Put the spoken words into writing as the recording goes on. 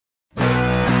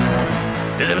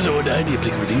This is episode 190 of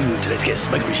Bleak Review. Tonight's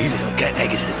guest, Michael Virgilio, Kat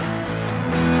Atkinson.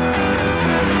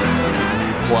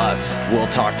 Plus, we'll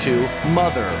talk to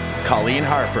Mother, Colleen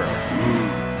Harper.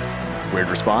 Weird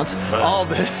response. All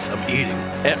this. I'm eating.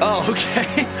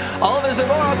 Okay. All this and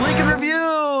more on Bleak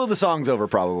Review. The song's over,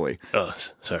 probably. Oh,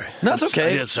 sorry. No, it's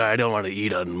okay. I'm sorry, I don't want to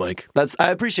eat on mic. I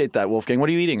appreciate that, Wolfgang. What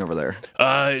are you eating over there?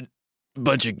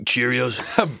 Bunch of Cheerios.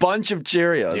 A bunch of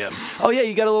Cheerios. Yeah. Oh, yeah,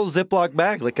 you got a little Ziploc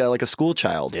bag, like a school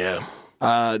child. Yeah.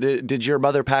 Did your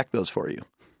mother pack those for you?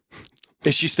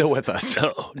 Is she still with us?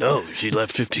 No, she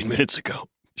left 15 minutes ago.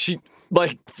 She,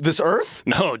 like, this earth?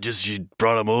 No, just she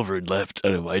brought him over and left. I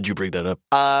don't know, why'd you bring that up?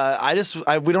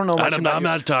 We don't know much about I'm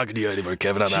not talking to you anymore,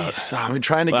 Kevin. I'm out. I've been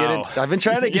trying to get it. I've been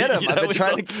trying to get him. I've been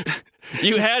trying to.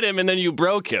 You had him and then you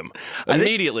broke him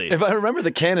immediately. If I remember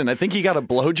the canon, I think he got a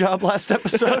blowjob last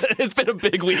episode. It's been a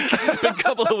big week. Big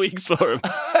couple of weeks for him.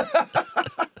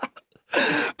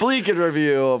 Bleak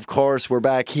Review, of course. We're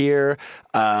back here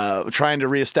trying to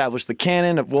reestablish the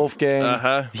canon of Wolfgang.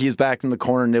 Uh-huh. He's back in the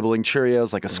corner nibbling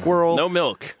Cheerios like a squirrel. No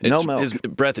milk. No milk. His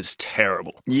breath is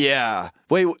terrible. Yeah.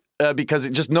 Wait, because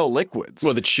it just no liquids.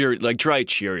 Well, the dry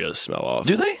Cheerios smell off.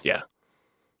 Do they? Yeah.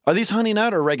 Are these honey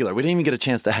nut or regular? We didn't even get a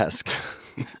chance to ask.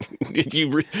 You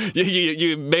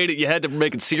made it. You had to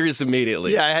make it serious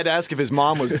immediately. Yeah, I had to ask if his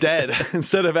mom was dead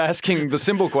instead of asking the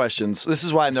simple questions. This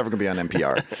is why I'm never going to be on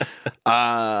NPR.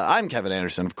 I'm Kevin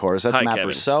Anderson, of course. That's Hi, Matt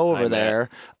Kevin. Brousseau over there.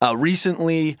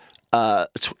 Recently,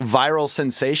 viral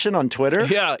sensation on Twitter.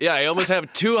 Yeah. I almost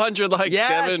have 200 likes, Yes!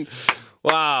 Kevin.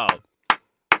 Wow.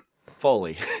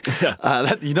 Foley.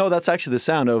 That's actually the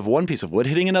sound of one piece of wood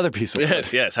hitting another piece of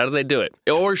wood. Yes. How do they do it?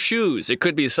 Or shoes. It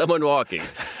could be someone walking.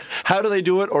 How do they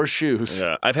do it? Or shoes?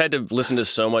 Yeah. I've had to listen to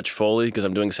so much Foley because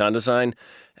I'm doing sound design,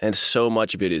 and so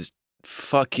much of it is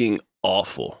fucking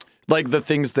awful. Like the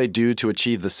things they do to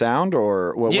achieve the sound,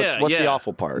 or what's the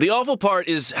awful part? The awful part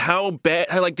is how bad.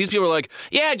 How, like, these people are like,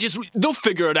 yeah, they'll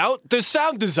figure it out. They're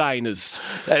sound designers,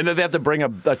 and then they have to bring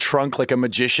a trunk like a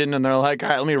magician, and they're like, all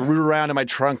right, let me root around in my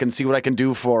trunk and see what I can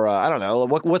do for I don't know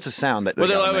what's a sound that. Well,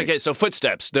 they're like, okay, so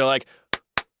footsteps. They're like.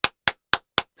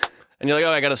 And you're like,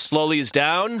 oh, I got to slow these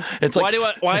down. It's like,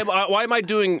 why am I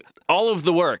doing all of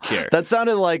the work here? That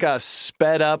sounded like a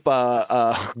sped up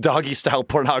doggy style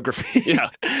pornography. Yeah,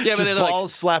 just but they're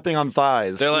balls slapping on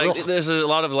thighs. They're like, there's a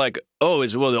lot of like,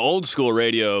 the old school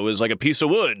radio is like a piece of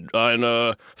wood on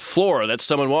a floor that's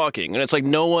someone walking, and it's like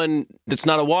that's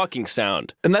not a walking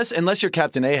sound. Unless you're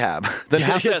Captain Ahab, then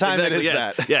half the time it is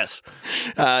that. Yes.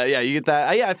 You get that.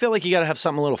 I feel like you got to have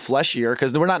something a little fleshier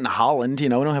because we're not in Holland. We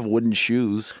don't have wooden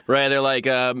shoes. Right. They're like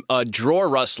a drawer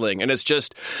rustling, and it's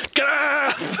just,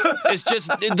 it's just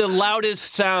the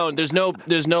loudest sound. There's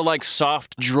no like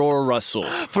soft drawer rustle.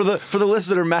 For the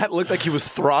listener, Matt looked like he was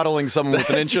throttling someone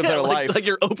with an inch of their life. Like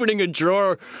you're opening a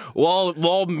drawer while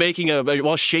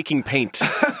shaking paint.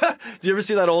 Do you ever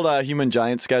see that old Human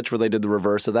Giant sketch where they did the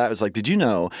reverse of that? It was like, did you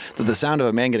know that the sound of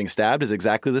a man getting stabbed is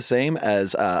exactly the same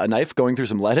as a knife going through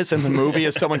some lettuce? In the movie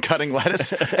is someone cutting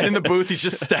lettuce, and in the booth he's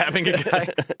just stabbing a guy.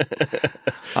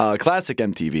 Classic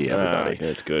MTV, everybody.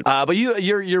 It's good. But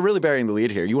you're really burying the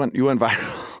lead here. You went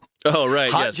viral. Oh,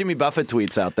 right. Hot yes. Jimmy Buffett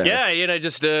tweets out there. Yeah,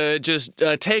 just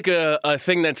take a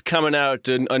thing that's coming out,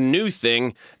 a new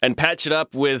thing, and patch it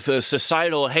up with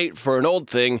societal hate for an old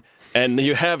thing, and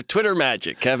you have Twitter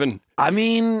magic, Kevin. I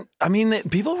mean,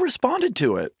 people responded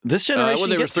to it. This generation.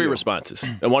 There were 3 responses,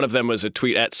 and one of them was a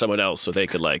tweet at someone else, so they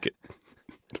could like it.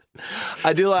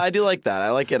 I do like that.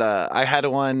 I like it. I had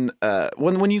one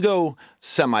when you go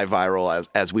semi-viral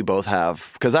as we both have,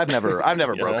 because I've never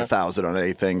broke 1,000 on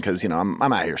anything because I'm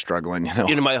out here struggling.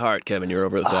 In my heart, Kevin, you're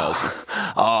over 1,000.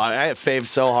 I had faved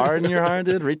so hard in your heart,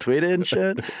 dude. Retweeted and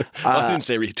shit. I didn't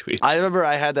say retweet. I remember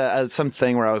I had some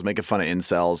thing where I was making fun of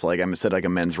incels, like I said, like a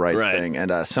men's rights thing,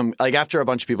 and after a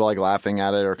bunch of people like laughing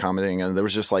at it or commenting, and there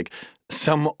was just like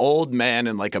some old man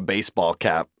in like a baseball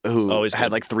cap who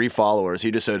had like 3 followers. He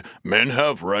just said, "Men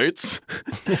have rights,"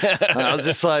 and I was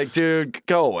just like, dude,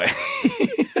 go away.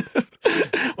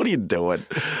 What are you doing?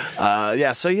 So like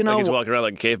he's walking around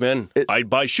like a caveman. I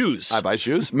buy shoes. I buy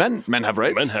shoes. Men have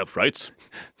rights. Men have rights.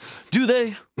 Do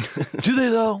they? Do they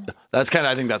though? I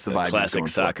think that's the vibe. Classic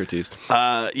Socrates.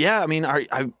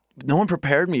 No one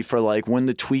prepared me for like when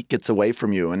the tweet gets away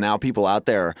from you, and now people out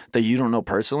there that you don't know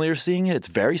personally are seeing it. It's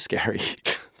very scary.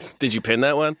 Did you pin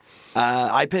that one?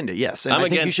 I pinned it, yes. And I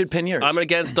think you should pin yours. I'm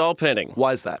against all pinning.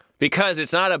 Why is that? Because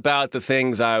it's not about the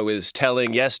things I was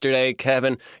telling yesterday,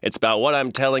 Kevin. It's about what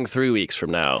I'm telling 3 weeks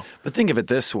from now. But think of it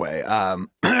this way.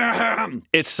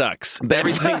 It sucks.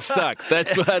 Everything sucks.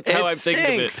 That's how I'm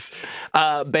thinking of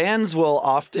it. Bands will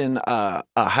often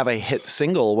have a hit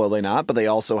single, will they not? But they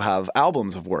also have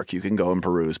albums of work you can go and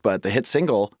peruse. But the hit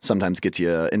single sometimes gets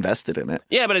you invested in it.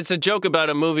 Yeah, but it's a joke about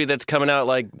a movie that's coming out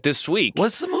like this week.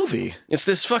 What's the movie? It's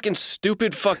this fucking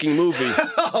stupid fucking movie.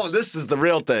 Oh, this is the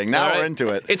real thing. Now we're into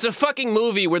it. It's a fucking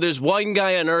movie where there's one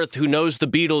guy on Earth who knows the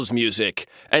Beatles music,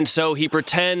 and so he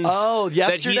pretends. Oh,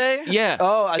 yesterday? Yeah.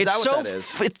 Oh, is that what that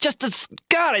is?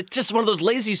 It's just one of those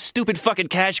lazy, stupid fucking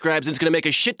cash grabs. It's going to make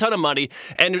a shit ton of money,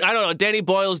 and I don't know. Danny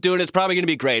Boyle's doing it. It's probably going to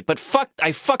be great, but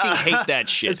I fucking hate that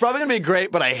shit. It's probably going to be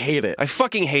great, but I hate it. I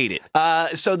fucking hate it.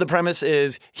 So the premise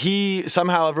is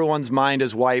somehow everyone's mind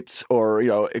is wiped,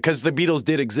 or because the Beatles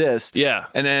did exist. Yeah.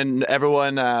 And then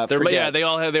everyone forgets. Yeah, they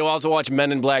all have to watch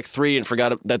Men in Black 3 and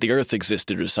forgot that the Earth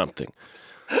existed or something.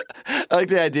 I like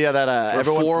the idea that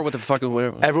everyone 4 with the fucking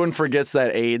whatever. Everyone forgets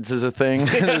that AIDS is a thing.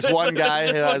 There's one guy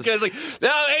who has like,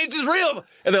 no, AIDS is real,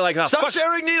 and they're like, oh, stop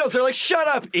sharing needles. They're like, shut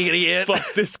up, idiot.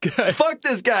 Fuck this guy. Fuck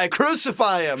this guy.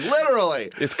 Crucify him, literally.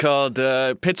 It's called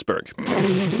Pittsburgh.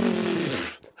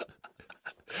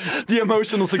 The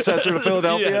emotional successor to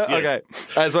Philadelphia? Yes. Okay.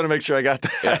 I just want to make sure I got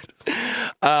that.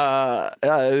 Yeah.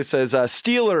 It says,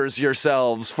 Steelers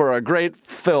yourselves for a great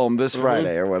film this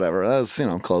Friday or whatever. That's,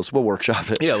 close. We'll workshop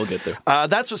it. Yeah, we'll get there.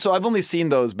 So I've only seen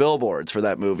those billboards for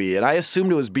that movie, and I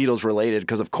assumed it was Beatles related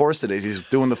because, of course, it is. He's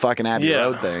doing the fucking Abbey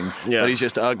Road thing. Yeah. But he's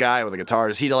just a guy with a guitar.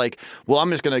 Is he like, well, I'm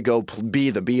just going to go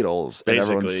be the Beatles?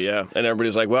 Basically, yeah. And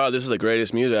everybody's like, wow, this is the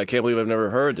greatest music. I can't believe I've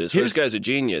never heard this. This guy's a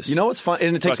genius. You know what's fun?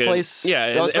 And it takes place.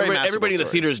 Yeah, everybody in the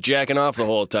theater is jacking off the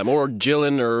whole time, or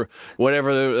Jillin, or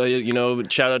whatever.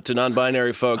 Shout out to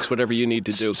non-binary folks. Whatever you need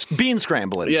to do. Bean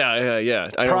scrambling. Yeah.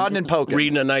 Prodding and poking.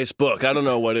 Reading a nice book. I don't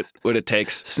know what it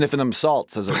takes. Sniffing them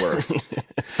salts, as it were.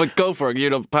 But go for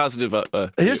it. Positive.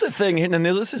 Here's the thing, and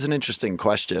this is an interesting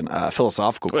question,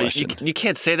 philosophical question. You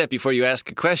can't say that before you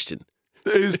ask a question.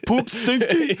 Is poop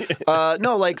stinky?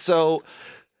 So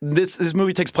this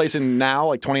movie takes place in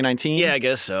now, 2019? Yeah, I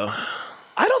guess so.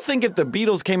 I don't think if the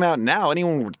Beatles came out now,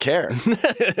 anyone would care.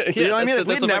 You know what I mean? If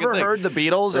we'd never heard the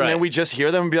Beatles and then we just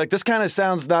hear them and be like, this kind of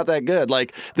sounds not that good.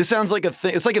 Like, this sounds like a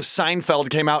thing. It's like if Seinfeld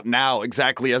came out now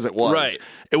exactly as it was. Right.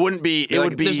 It wouldn't be,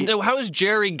 how is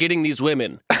Jerry getting these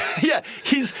women? Yeah,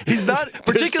 he's not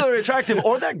particularly attractive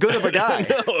or that good of a guy.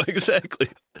 No, exactly.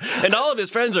 And all of his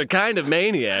friends are kind of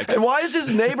maniacs. And why is his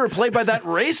neighbor played by that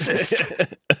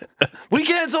racist? We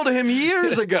canceled him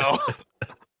years ago.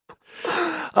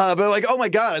 But oh my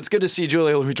God, it's good to see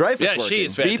Julia Louis-Dreyfus working.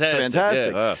 She's fantastic. Veep's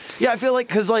fantastic. Yeah, I feel like,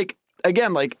 because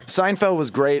again, Seinfeld was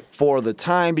great for the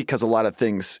time because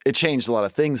it changed a lot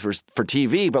of things for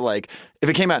TV, but if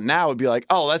it came out now, it'd be like,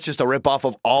 oh, that's just a ripoff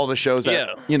of all the shows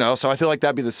that, so I feel like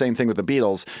that'd be the same thing with the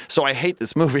Beatles. So I hate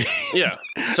this movie. Yeah.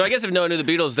 So I guess if no one knew the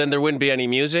Beatles, then there wouldn't be any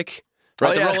music.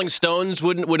 Right, the Rolling Stones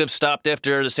would have stopped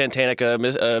after the Santana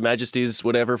Majesty's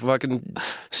whatever fucking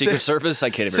Secret Service. I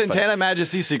can't even. Santana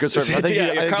Majesty's Secret Service. I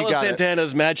think Carlos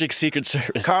Santana's Magic Secret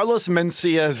Service. Carlos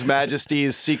Mencia's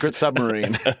Majesty's Secret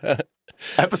Submarine.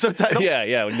 Episode title?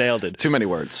 Yeah, nailed it. Too many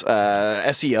words.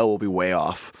 SEO will be way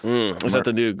off. Is that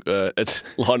the new it's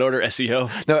Law and Order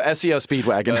SEO? No, SEO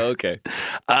Speedwagon. Oh, okay.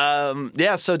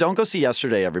 Yeah, so don't go see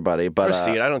Yesterday, everybody. But go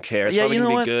see it. I don't care. It's probably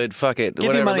going to be good. Fuck it.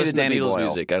 Give your money Listen to Danny Beatles Boyle.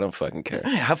 music. I don't fucking care.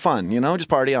 Hey, have fun, just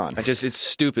party on. It's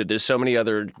stupid. There's so many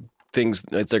other things.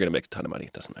 They're going to make a ton of money.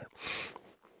 It doesn't matter.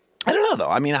 I don't know, though.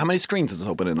 I mean, how many screens is it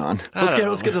opening on? Let's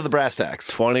get to the brass tacks.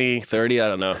 20, 30, I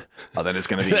don't know. Oh, then it's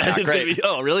going to be not great.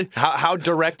 Oh, really? How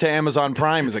direct to Amazon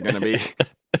Prime is it going to be?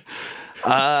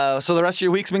 So the rest of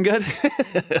your week's been good?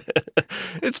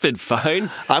 It's been fine.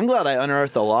 I'm glad I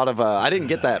unearthed a lot of... I didn't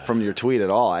get that from your tweet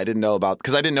at all. I didn't know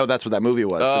because I didn't know that's what that movie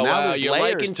was. Oh, so now wow. there's You're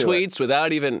layers liking to tweets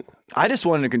without even... I just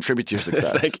wanted to contribute to your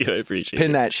success. Thank you. I appreciate it.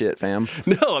 Pin that shit, fam.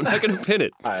 No, I'm not going to pin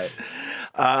it. All right.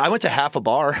 I went to Half a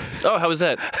Bar. Oh, how was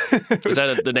that? Was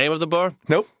that the name of the bar?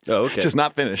 Nope. Oh, okay. Just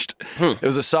not finished. It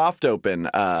was a soft open for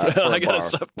a bar.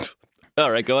 All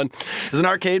right, go on. There's an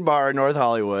arcade bar in North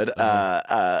Hollywood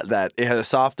that it had a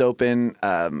soft open,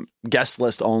 guest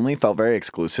list only. Felt very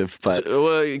exclusive. But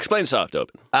explain soft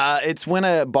open. It's when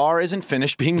a bar isn't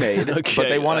finished being made, but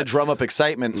they want to drum up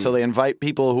excitement, so they invite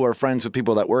people who are friends with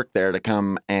people that work there to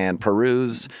come and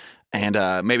peruse. And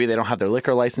maybe they don't have their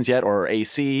liquor license yet, or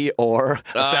AC, or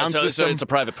a sound system. So it's a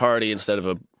private party instead of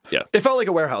a It felt like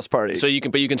a warehouse party. So you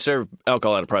can serve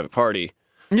alcohol at a private party.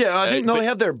 Yeah, I think they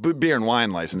have their beer and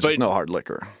wine license, just no hard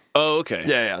liquor. Oh, okay.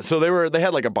 Yeah. So they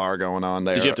had like a bar going on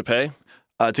there. Did you have to pay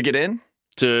to get in?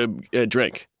 to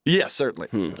drink? Yes, certainly.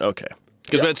 Okay.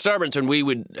 Because at Starburns, we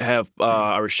would have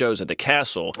our shows at the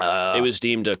Castle, it was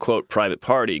deemed a, quote, private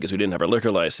party because we didn't have our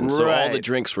liquor license. So all the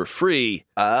drinks were free.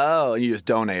 Oh, and you just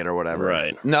donate or whatever.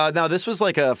 Right. No, this was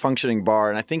like a functioning bar,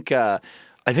 and I think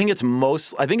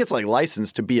it's like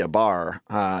licensed to be a bar.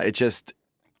 It just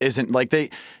isn't like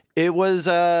It was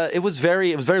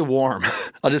very warm.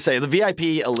 I'll just say the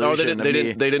VIP illusion. Oh,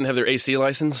 they didn't have their AC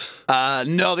license?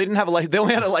 No, they didn't have they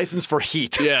only had a license for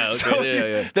heat. Yeah, okay,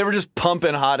 so they were just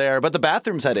pumping hot air, but the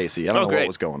bathrooms had AC. I don't know what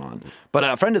was going on. But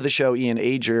a friend of the show, Ian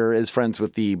Ager, is friends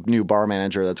with the new bar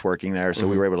manager that's working there, so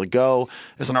we were able to go.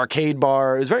 It's an arcade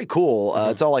bar. It was very cool.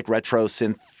 It's all like retro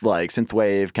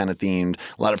synthwave kind of themed.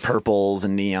 A lot of purples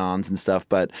and neons and stuff,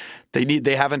 but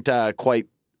they haven't quite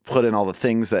put in all the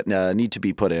things that need to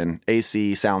be put in: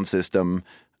 AC, sound system,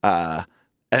 and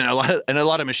a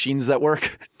lot of machines that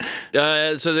work.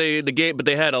 So the game, but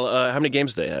they had how many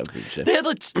games did they have? They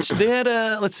had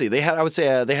I would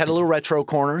say they had a little retro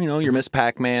corner. You know, your Miss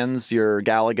Pac-Mans, your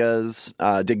Galagas,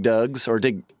 Dig Dugs, or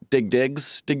Dig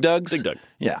Digs.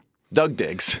 Yeah. Doug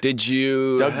Diggs. Doug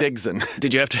Digson.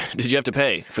 Did you have to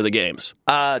pay for the games?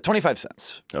 25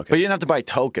 cents. Okay. But you didn't have to buy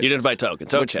tokens. You didn't buy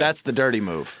tokens. Okay. Which that's the dirty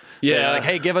move. Yeah. They're like,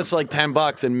 hey, give us like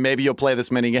 $10 and maybe you'll play this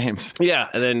many games. Yeah,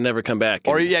 and then never come back.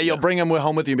 Or you'll bring them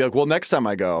home with you and be like, well, next time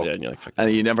I go. Yeah, and you're like, fuck.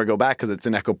 And you never go back because it's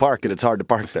in Echo Park and it's hard to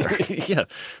park there. Yeah,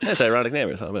 that's an ironic name.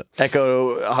 I thought about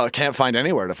Echo can't find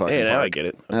anywhere to fucking park. Now I get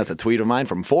it. That's a tweet of mine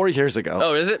from 4 years ago.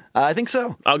 Oh, is it? I think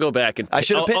so. I'll go back and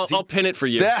I'll pin it for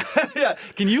you. Yeah.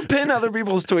 Can you pin other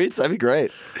people's tweets? That'd be great.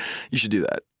 You should do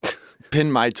that. Pin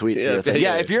my tweet to your thing.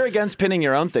 Yeah, if you're against pinning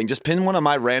your own thing, just pin one of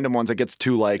my random ones that gets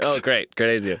 2 likes. Oh, great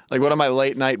idea. Like one of my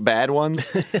late night bad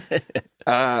ones.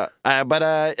 And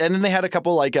then they had a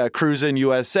couple like Cruisin'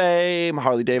 USA,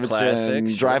 Harley Davidson,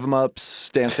 Classics, Drive 'em Ups,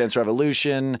 Dance Dance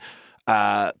Revolution.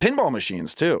 Pinball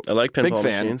machines too. I like pinball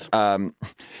Big fan. machines.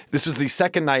 This was the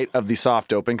second night of the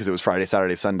soft open because it was Friday,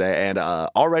 Saturday, Sunday, and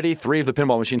already 3 of the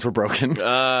pinball machines were broken.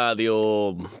 The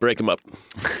old break 'em up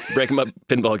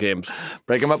pinball games.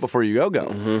 Break them up before you go.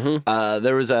 Mm-hmm.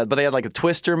 There was but they had like a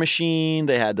Twister machine.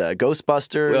 They had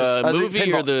Ghostbusters.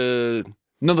 Movie or the.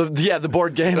 No, the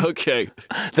board game. Okay.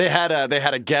 They had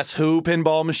a Guess Who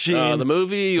pinball machine. The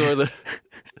movie or the.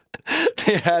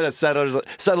 They had a Settlers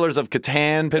of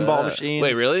Catan pinball machine.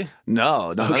 Wait, really?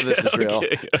 No, none of this is real.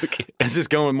 Okay. It's just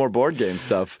going with more board game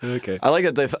stuff. Okay. I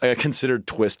like that they considered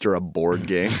Twister a board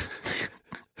game.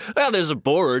 Well, there's a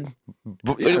board.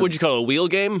 Yeah. What'd you call it? A wheel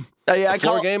game? Yeah,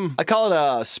 game? I call it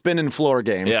a spin and floor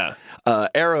game. Yeah.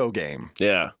 Arrow game.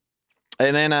 Yeah.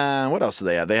 And then what else did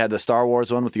they have? They had the Star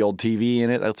Wars one with the old TV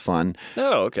in it. That's fun.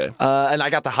 Oh, okay. And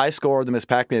I got the high score of the Miss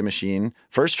Pac-Man machine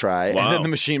first try, Wow. and then the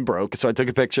machine broke. So I took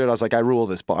a picture, and I was like, I rule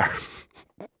this bar.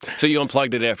 So you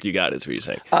unplugged it after you got it, is what you're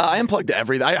saying? I unplugged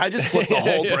everything. I just flipped the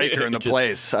whole breaker into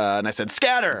place, and I said,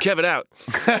 scatter. Kevin out.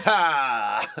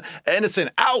 Anderson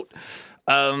out.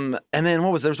 And then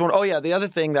what was there was one? Oh yeah, the other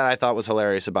thing that I thought was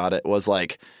hilarious about it was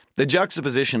like the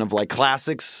juxtaposition of like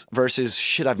classics versus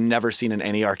shit I've never seen in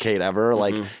any arcade ever.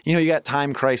 Like, you got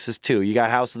Time Crisis 2, you got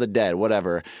House of the Dead,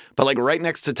 whatever. But like right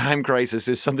next to Time Crisis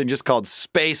is something just called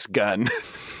Space Gun.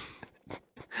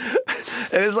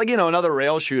 And it's like, another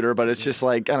rail shooter, but it's just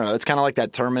like, I don't know, it's kind of like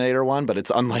that Terminator one, but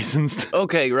it's unlicensed.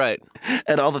 Okay, right.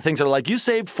 And all the things are like, you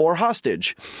saved 4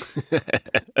 hostage.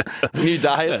 When you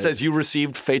die, it says you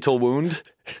received fatal wound.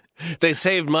 They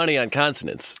saved money on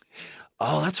consonants.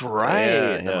 Oh, that's right.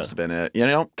 Yeah. That must have been it.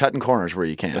 Cutting corners where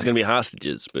you can. It's going to be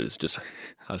hostages, but it's just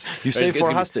hostage. You saved 4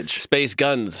 hostage. Space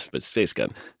guns, but space gun.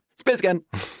 Space gun.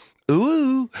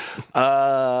 Ooh.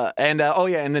 And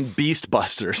then Beast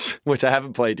Busters, which I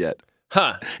haven't played yet.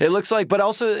 Huh. It looks like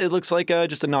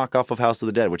just a knockoff of House of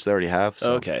the Dead, which they already have.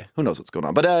 So okay. Who knows what's going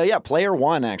on? But Player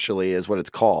One actually is what it's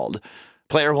called.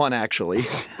 Player One actually.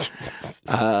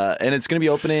 And it's going to be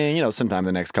opening, sometime in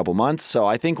the next couple months. So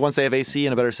I think once they have AC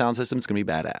and a better sound system, it's going to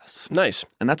be badass. Nice.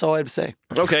 And that's all I have to say.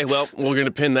 Okay, well, we're going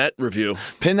to pin that review.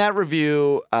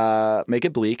 Make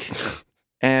it bleak.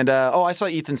 And, I saw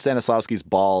Ethan Stanislavski's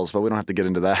balls, but we don't have to get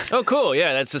into that. Oh, cool.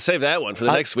 Yeah, that's to save that one for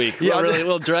the next week. Yeah,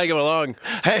 we'll drag him along.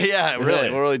 Hey, yeah, really.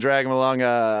 Yeah. We'll really drag him along,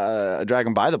 drag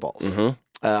him by the balls. Mm-hmm.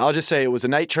 I'll just say it was a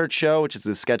night church show, which is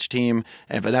the sketch team,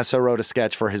 and Vanessa wrote a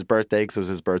sketch for his birthday, because it was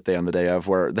his birthday on the day of,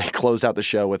 where they closed out the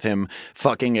show with him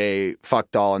fucking a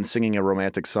fuck doll and singing a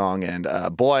romantic song, and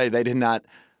boy, they did not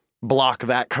block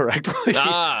that correctly.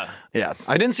 Yeah,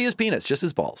 I didn't see his penis, just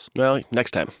his balls. Well,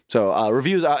 next time. So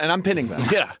reviews, and I'm pinning them.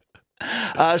 Yeah.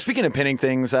 Speaking of pinning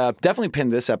things, definitely pin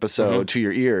this episode to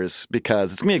your ears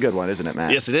because it's going to be a good one, isn't it,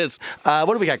 Matt? Yes, it is. What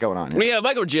do we got going on here? We have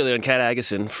Michael Regilio and Kat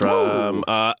Agason from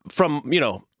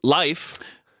Life.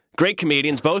 Great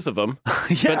comedians, both of them.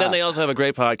 Yeah. But then they also have a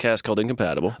great podcast called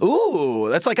Incompatible. Ooh,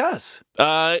 that's like us.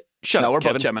 Shut No, up, we're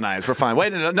Kevin. both Geminis. We're fine.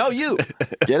 Wait, no, you.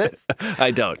 Get it?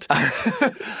 I don't.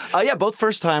 Yeah, both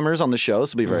first timers on the show,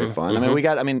 so it'll be very fun.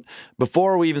 I mean,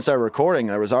 before we even started recording,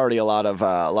 there was already a lot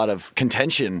of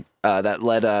contention that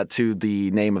led to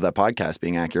the name of that podcast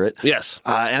being accurate. Yes.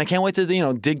 And I can't wait to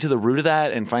dig to the root of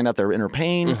that and find out their inner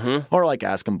pain, or like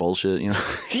ask them bullshit.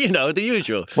 The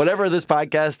usual. Whatever this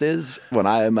podcast is, when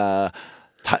I am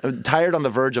tired on the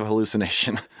verge of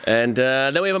hallucination. And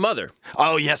then we have a mother.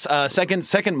 Oh yes,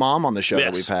 second mom on the show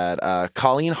that we've had,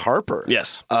 Colleen Harper.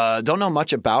 Yes. Don't know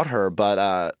much about her,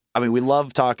 but we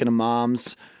love talking to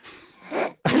moms.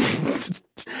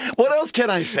 What else can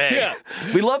I say? Yeah.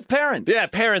 We love parents. Yeah,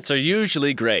 parents are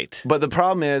usually great. But the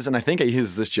problem is, and I think I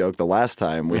used this joke the last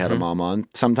time we had a mom on,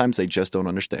 sometimes they just don't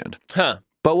understand. Huh.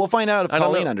 But we'll find out if I don't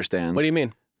Colleen know. understands. What do you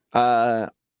mean? Well,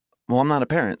 I'm not a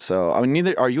parent, so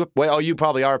neither are you. Well, you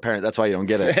probably are a parent. That's why you don't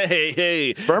get it.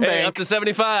 Hey. Sperm bank. Up to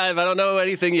 75. I don't know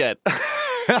anything yet. Go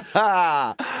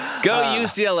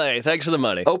UCLA. Thanks for the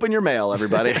money. Open your mail,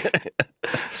 everybody.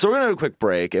 So we're going to have a quick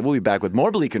break, and we'll be back with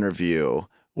more Bleak in Review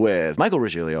with Michael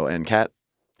Regilio and Kat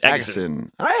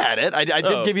Agason. I had it. I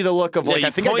did give you the look of Yeah, you I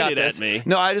think I got pointed this. at me.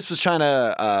 No, I just was trying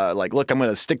to look, I'm going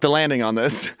to stick the landing on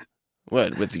this.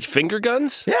 What, with the finger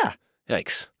guns? Yeah.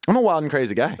 Yikes. I'm a wild and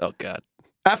crazy guy. Oh, God.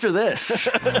 After this.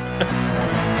 Good God.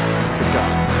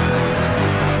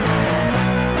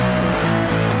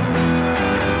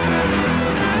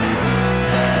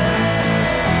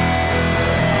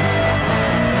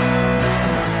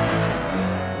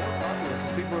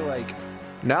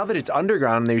 Now that it's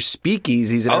underground and there's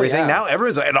speakeasies and Oh, everything, yeah. now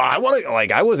everyone's like, I want to,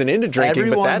 I wasn't into drinking,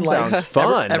 but that sounds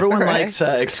fun. Everyone likes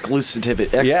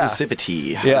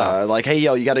exclusivity. Yeah. Hey,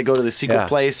 yo, you got to go to the secret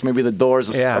place. Maybe the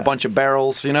door's a bunch of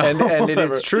barrels, And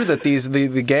it's true that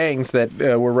the gangs that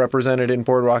were represented in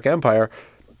Boardwalk Empire,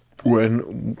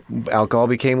 when alcohol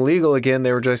became legal again,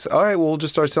 they were just, all right, we'll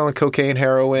just start selling cocaine,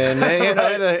 heroin.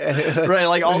 Right,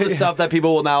 like all the stuff that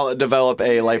people will now develop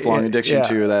a lifelong addiction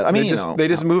to. That they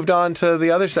just moved on to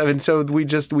the other stuff, and so we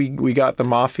got the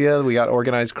mafia, we got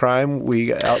organized crime,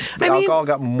 alcohol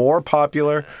got more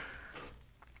popular.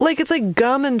 Like, it's like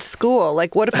gum in school.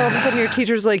 Like, what if all of a sudden your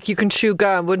teacher's like, you can chew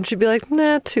gum? Wouldn't you be like,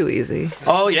 nah, too easy?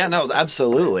 Oh, yeah, no,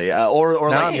 absolutely. Or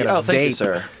now like, I'm thank you, vape.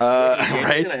 sir. Right?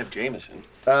 Right? I have Jameson.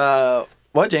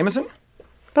 What, Jameson?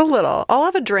 A little. I'll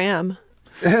have a dram.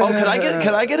 Oh, could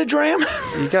I get a dram?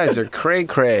 You guys are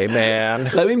cray,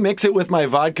 man. Let me mix it with my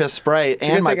vodka Sprite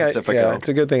and my Pacifico. It's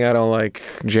a good thing I don't like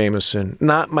Jameson.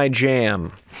 Not my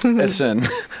jam. Listen.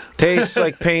 Tastes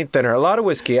like paint thinner. A lot of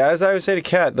whiskey. As I always say to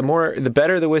Kat, the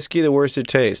better the whiskey, the worse it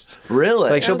tastes.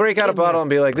 Really? Like, she'll break out a bottle and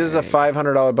be like, this is a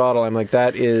 $500 bottle. I'm like,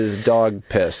 that is dog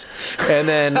piss. And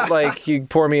then, like, you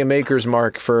pour me a Maker's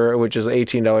Mark which is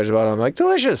 $18 a bottle. I'm like,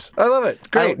 delicious. I love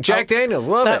it. Great. Jack Daniels.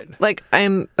 Love it. Like,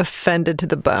 I'm offended to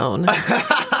the bone.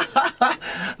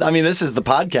 I mean, this is the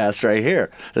podcast right here.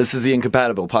 This is the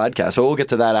Incompatible podcast, but we'll get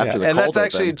to that after the and cold that's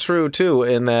actually open. true, too,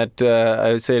 in that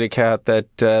I would say to Kat that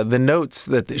the notes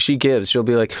that she gives, she'll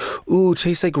be like, ooh,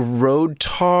 tastes like road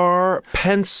tar,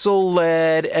 pencil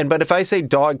lead, but if I say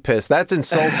dog piss, that's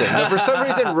insulting. But for some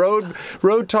reason,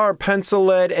 road tar, pencil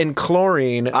lead, and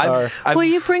chlorine are... Well,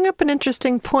 you bring up an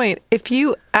interesting point. If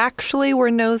you actually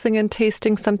were nosing and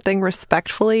tasting something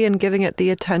respectfully and giving it the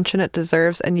attention it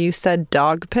deserves, and you said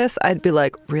dog piss, I'd be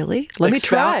like, really? Let me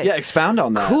try. Yeah, expound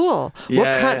on that. Cool.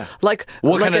 Yeah,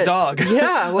 what kind of dog?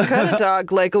 Yeah, what kind of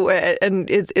dog? Like, and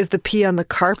is the pee on the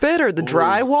carpet or the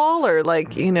drywall or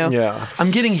like, Yeah.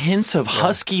 I'm getting hints of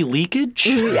husky leakage.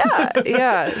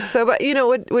 Yeah. So, but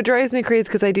what drives me crazy,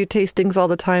 because I do tastings all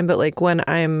the time, but like when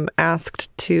I'm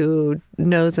asked to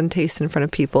nose and taste in front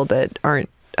of people that aren't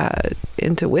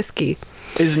into whiskey.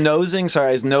 Is nosing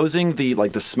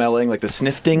the smelling, like the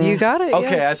snifting? You got it.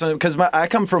 Okay, yeah. because I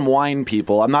come from wine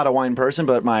people. I'm not a wine person,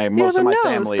 but most of my nose,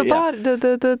 family. The body,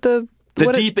 the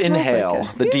deep inhale.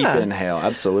 Like deep inhale,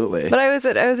 absolutely. But I was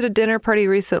at a dinner party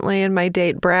recently, and my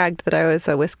date bragged that I was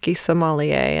a whiskey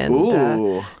sommelier,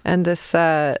 and this.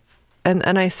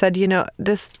 And I said,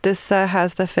 this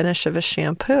has the finish of a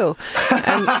shampoo,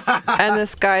 and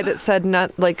this guy that said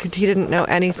he didn't know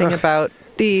anything about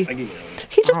he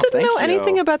just didn't know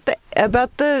anything about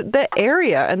the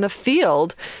area and the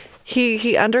field. he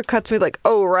undercuts me like,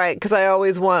 oh, right, because I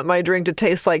always want my drink to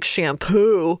taste like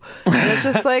shampoo. And it's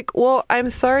just like, well, I'm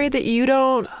sorry that you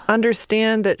don't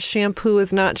understand that shampoo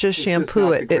is not just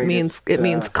shampoo. It means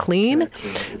clean.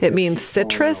 It means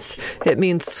citrus. It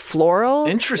means floral.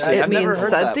 Interesting. It I've means never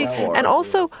heard that sudsy. before. And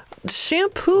also,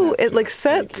 shampoo, it like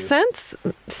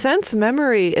sense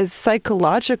memory is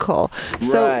psychological.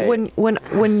 So Right.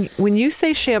 when you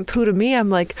say shampoo to me, I'm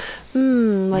like,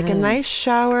 like a nice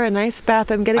shower, a nice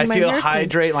bath. I'm getting I my feel hair clean.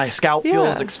 hydrate. My scalp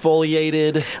feels Yeah.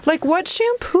 exfoliated. Like what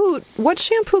shampoo?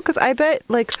 Because I bet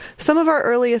like some of our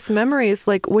earliest memories,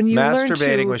 like when you learn to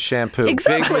Masturbating with shampoo.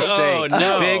 Exactly. Big mistake. Oh,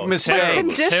 no. Big mistake. Terrible.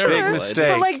 conditioner. Big mistake.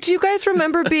 But like, do you guys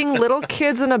remember being little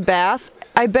kids in a bath?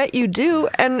 I bet you do,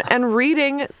 and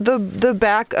reading the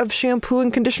back of shampoo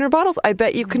and conditioner bottles. I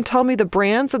bet you can tell me the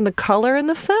brands and the color and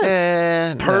the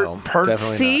scent. Pert,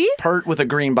 definitely See? Pert with a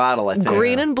green bottle, I think.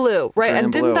 Green and blue, right? Green and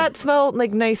and didn't blue. that smell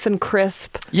like nice and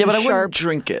crisp? Yeah, but I and wouldn't sharp?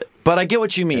 drink it. But I get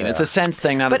what you mean. It's a sense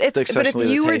thing, not But if especially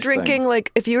the you were taste drinking thing.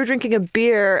 like if you were drinking a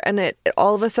beer and it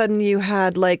all of a sudden you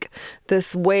had like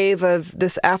this wave of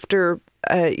this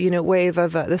wave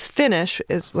of this finish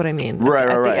is what I mean. Right, At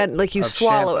right, the right. end, like you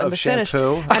swallow and the finish,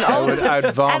 shampoo. and all of a I sudden,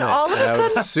 would vomit. and all of a I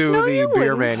would sudden, sue no, the you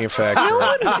beer wouldn't. manufacturer. You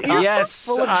wouldn't. You're Yes,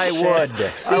 so full of I shit.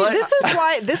 would. See,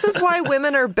 this is why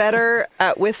women are better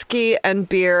at whiskey and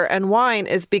beer and wine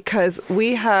is because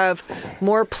we have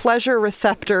more pleasure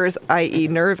receptors, i.e.,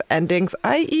 nerve endings,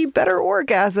 i.e., better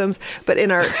orgasms, but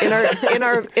in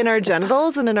our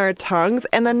genitals and in our tongues,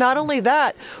 and then not only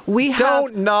that, we have.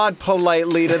 Don't nod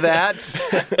politely to that.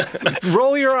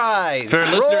 Roll your eyes. For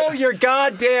Roll your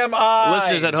goddamn eyes.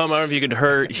 Listeners at home, I don't know if you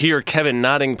could hear Kevin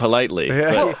nodding politely.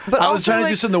 Yeah. But I was also, trying to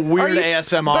do some of the weird are you-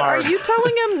 ASMR. But are you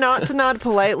telling him not to nod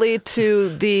politely to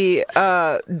the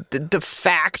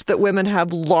fact that women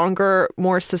have longer,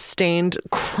 more sustained,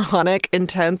 chronic,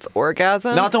 intense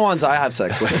orgasms? Not the ones I have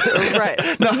sex with. Right.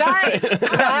 Nice.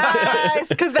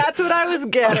 Because that's what I was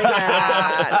getting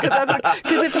at.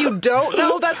 Because if you don't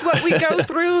know that's what we go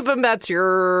through, then it's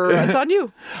on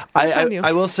you. It's on you.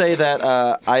 I will say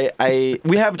that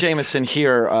we have Jameson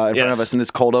here in front of us in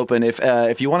this cold open.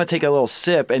 If you want to take a little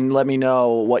sip and let me know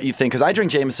what you think, because I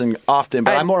drink Jameson often,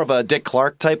 but I'm more of a Dick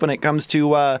Clark type when it comes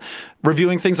to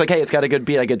reviewing things. Like, hey, it's got a good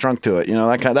beat, I get drunk to it. You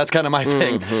know, that's kind of my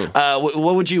thing.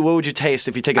 What would you taste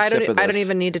if you take a sip of this? I don't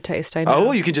even need to taste. I know.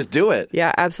 Oh, you can just do it.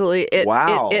 Yeah, absolutely.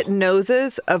 Wow. It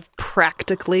noses of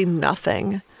practically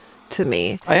nothing to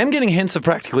me. I am getting hints of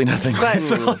practically nothing. But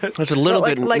That's a little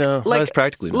bit. No, that's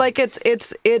practically. like it's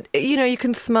you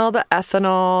can smell the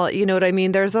ethanol. You know what I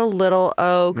mean? There's a little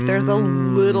oak. There's a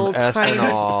little tiny.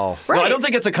 Ethanol. Right. No, I don't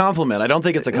think it's a compliment.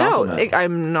 No,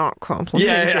 I'm not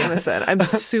complimenting Jameson. I'm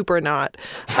super not.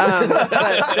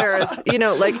 But there's,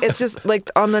 it's just like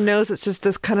on the nose, it's just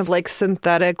this kind of like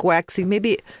synthetic, waxy,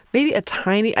 maybe a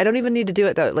tiny, I don't even need to do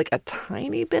it though, like a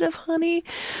tiny bit of honey.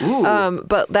 Ooh.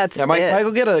 But that's it.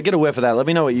 Michael, get a whiff of that. Let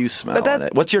me know what you smell on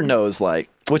it. What's your nose like?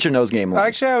 What's your nose game like?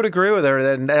 Actually, I would agree with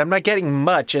her that I'm not getting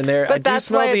much in there. But I do that's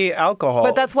smell why the alcohol.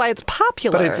 But that's why it's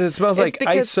popular. But it smells like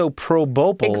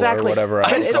isopropyl Exactly. or whatever.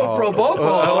 Isopropyl.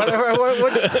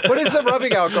 What is the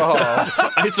rubbing alcohol?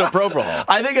 Isopropyl.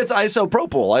 I think it's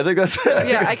isopropyl. I think that's.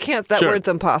 Yeah, I can't. That word's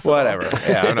impossible. Whatever.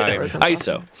 Yeah, I'm not even.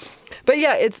 ISO. But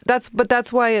yeah,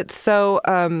 that's why it's so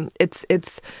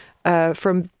it's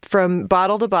from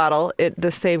bottle to bottle,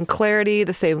 the same clarity,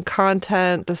 the same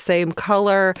content, the same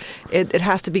color. It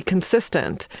has to be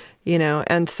consistent,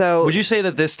 and so. Would you say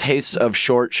that this tastes of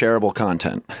short shareable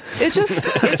content? It just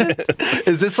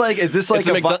Is this like It's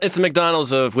the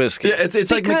McDonald's of whiskey. Yeah, it's like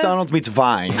Because- McDonald's meets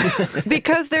Vine.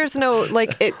 because there's no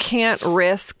it can't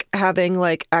risk having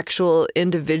like actual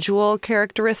individual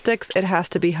characteristics. It has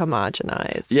to be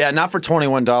homogenized. Yeah, not for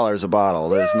 $21 a bottle.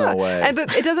 There's no way.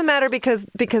 But it doesn't matter because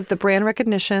the brand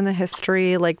recognition, the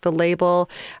history, like the label,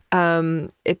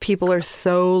 people are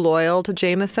so loyal to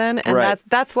Jameson, and Right.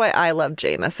 that's why I love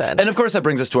Jameson. And of course, that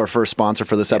brings us to our first sponsor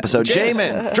for this episode,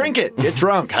 Jamin. Drink it, get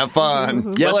drunk, have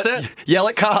fun, yell What's at that? yell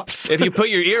at cops. If you put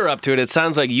your ear up to it, it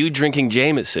sounds like you drinking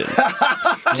Jameson.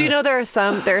 Do you know there are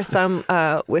some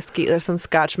whiskey, there's some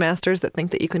Scotch masters that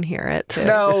think that you can hear it too.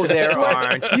 No, there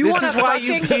aren't. This wanna is why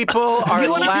you fucking- people are you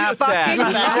wanna be laughed at. fucking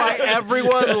This is why mad?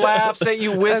 everyone laughs at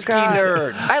you whiskey God.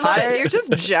 nerds. I love it. You're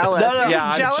just jealous. You're Yeah,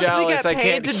 just I'm jealous. We jealous. get I paid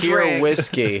can't to hear drink.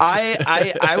 whiskey.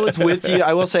 I was with you.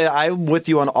 I will say I'm with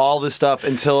you on all this stuff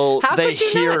until until How they could you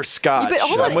hear not? scotch. But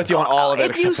hold I'm on. with you on all of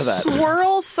it If you except for that.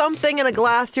 swirl something in a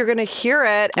glass, you're going to hear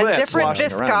it, and Well, yeah, different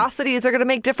sloshing around. viscosities are going to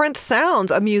make different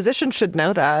sounds. A musician should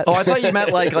know that. Oh, I thought you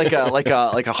meant like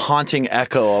a haunting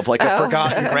echo of like a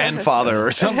forgotten grandfather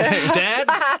or something.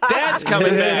 Dad's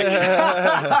coming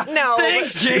back. No,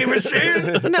 Thanks,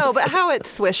 Jameson. no, but how it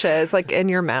swishes like in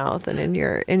your mouth and in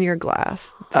your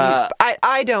glass.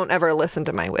 I don't ever listen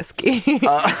to my whiskey. She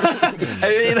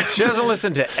doesn't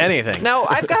listen to anything. No,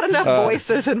 I've got enough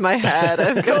voices in my head.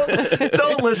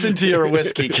 Don't listen to your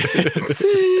whiskey, kids.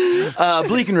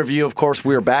 Bleak and Review, of course,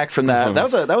 we're back from that. That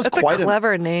was That's quite a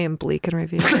clever name, Bleak and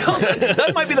Review.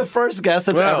 That might be the first guest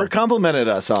that's Wow. ever complimented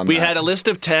us on We that. had a list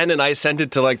of 10, and I sent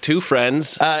it to like 2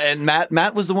 friends. And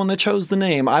Matt was the one that chose the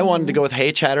name. I wanted to go with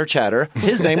Hey Chatter Chatter.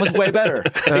 His name was way better.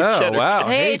 Oh, wow.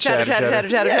 Hey, chatter.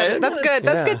 Yeah, That's good.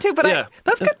 That's good too. But Yeah.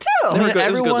 that's good too. I mean, It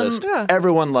was a good list.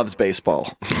 everyone loves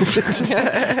baseball.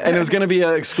 And it was going to be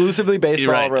an exclusively You're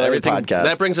baseball right. related podcast.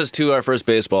 That brings us to our first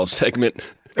baseball segment.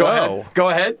 Go ahead. Go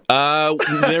ahead.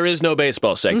 There is no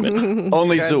baseball segment.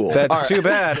 Only Zool. That's too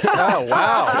bad. Oh,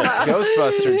 wow.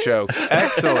 Ghostbuster jokes.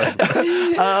 Excellent.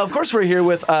 Of course, we're here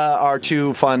with our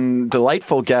 2 fun,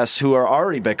 delightful guests who are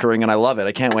already bickering, and I love it.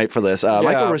 I can't wait for this.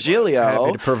 Michael Rogelio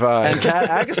happy to provide. and Kat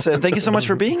Agason. Thank you so much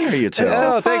for being here, you two.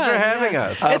 Oh, thanks for having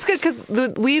us. It's good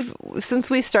because since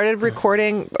we started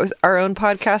recording our own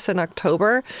podcast in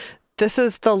October, this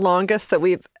is the longest that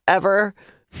we've ever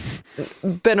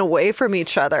been away from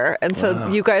each other, and so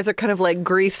you guys are kind of like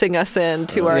greasing us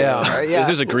into our. This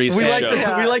is a greasy We like show.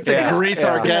 to, we like to grease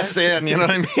our guests in, you know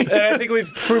what I mean? And I think we've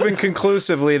proven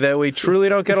conclusively that we truly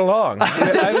don't get along. I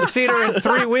haven't seen her in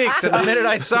 3 weeks, and the minute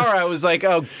I saw her, I was like,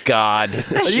 oh, God.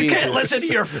 You can't listen to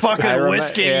your fucking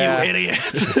whiskey, you idiot.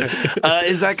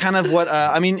 Is that kind of what,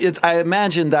 I mean, I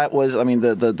imagine that was, I mean,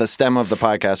 the stem of the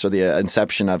podcast or the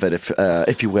inception of it,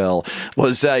 if you will,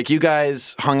 was like you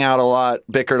guys hung out a lot,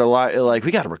 bickered a lot, like,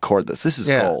 we got to record this. This is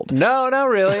cold. No, not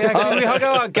really. Actually,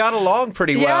 we got along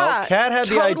pretty well. Yeah, Kat had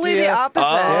totally the idea. the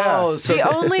opposite. Oh, so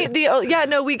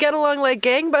no, we get along like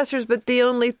gangbusters, but the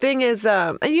only thing is,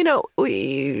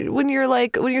 when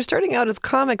you're starting out as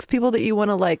comics, people that you want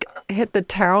to like hit the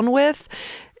town with,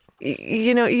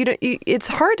 it's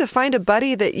hard to find a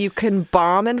buddy that you can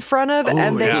bomb in front of,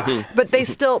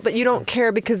 but you don't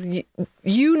care because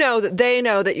you know that they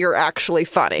know that you're actually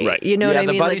funny. Right. You know what I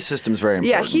mean? the buddy system's very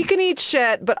important. Yeah, he can eat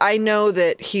shit, but I know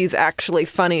that he's actually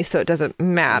funny, so it doesn't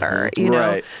matter. You know,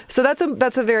 Right. so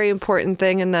that's a very important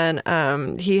thing. And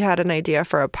then he had an idea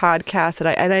for a podcast,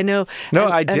 and I know. No,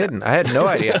 I didn't. I had no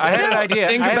idea. I had an idea.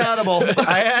 Incompatible.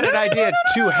 I had an idea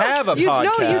to have a podcast.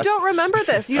 No, you don't remember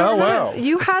this. You don't remember. wow.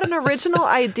 You had an original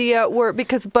idea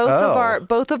because both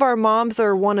of our moms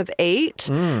are one of 8,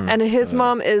 and his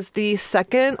mom is the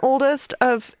second oldest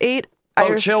of 8.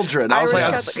 Children. I was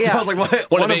like, what?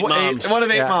 One of 8 moms. One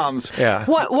of 8 moms. Yeah.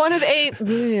 One of 8.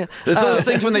 Yeah. It's those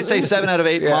things when they say 7 out of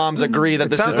 8 moms agree that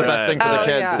this is the best thing for the Oh,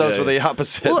 kids. yeah. Those were the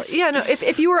opposites. Well, yeah, no.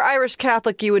 If you were Irish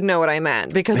Catholic, you would know what I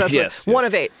meant because that's Yes, one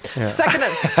of 8, second of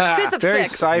 5th of Very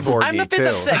 6. cyborgy, I'm the 5th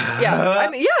of too. 6. Yeah, I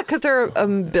mean, because there are a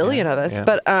billion of us.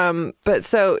 But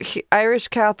so Irish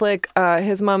Catholic.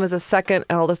 His mom is the second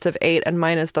eldest of 8, and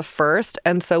mine is the first.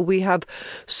 And so we have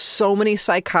so many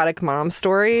psychotic mom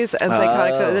stories and psychotic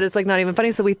that it's like not even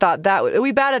funny. So we thought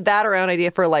we batted that around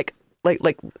idea for like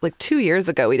 2 years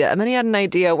ago we did, and then he had an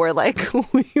idea where like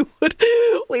we would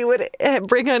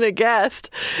bring on a guest,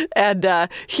 and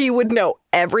he would know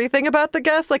everything about the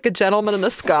guest, like a gentleman and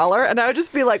a scholar, and I would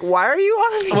just be like, "Why are you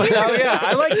on here?" Oh, yeah.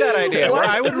 I like that idea. Where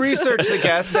I would research the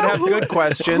guests and have good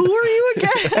questions. Who are you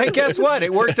again? And guess what?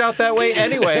 It worked out that way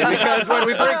anyway, because when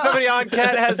we bring somebody on,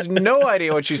 Kat has no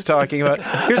idea what she's talking about.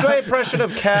 Here's my impression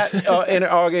of Kat in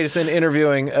August in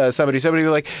interviewing somebody. Somebody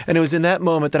was like, and it was in that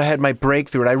moment that I had my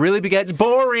breakthrough, and I really began,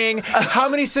 boring. How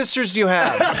many sisters do you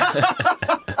have?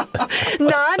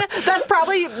 None. That's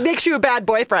probably makes you a bad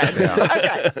boyfriend.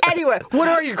 Okay. Anyway,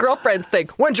 what do your girlfriends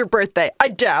think? When's your birthday? I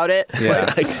doubt it.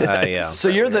 Yeah. So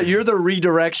you're the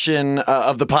redirection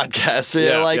of the podcast.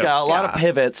 A lot of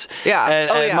pivots. Yeah.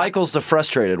 And Michael's the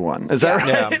frustrated one. Is that right?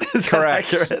 Yeah. Is that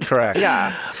accurate? Correct.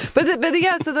 Yeah. But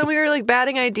so then we were like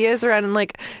batting ideas around, and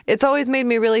like it's always made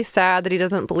me really sad that he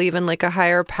doesn't believe in like a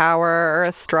higher power or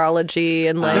astrology,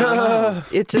 and like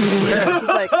it's just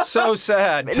like So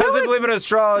sad. Doesn't believe in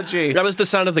astrology. That was the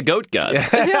son of the goat god.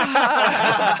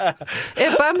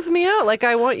 it bums me out. Like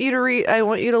I want you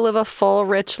to live a full,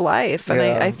 rich life, and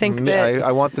I think that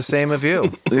I want the same of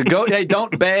you. The goat. Hey,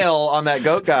 don't bail on that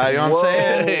goat guy. You know what I'm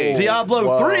saying? Hey.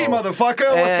 Diablo 3,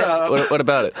 motherfucker. What's up? What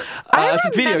about it? It's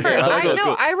a video game.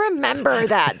 I remember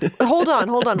that. Hold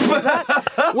on. Was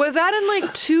Was that in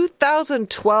like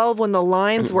 2012 when the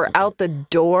lines were out the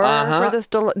door for this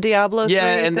Diablo 3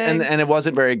 and it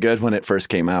wasn't very good when it first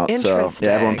came out. So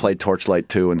yeah, everyone played Torchlight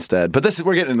 2 instead. But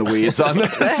we're getting in the weeds on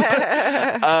this.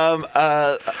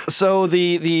 So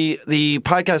the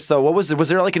podcast though, was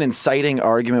there like an inciting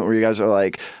argument where you guys are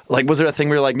like was there a thing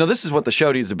where you're like, no, this is what the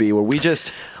show needs to be, where we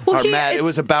just are mad?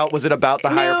 Was it about the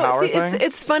higher power thing?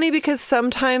 It's funny because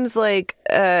sometimes like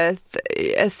as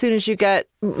soon as you get,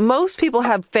 most people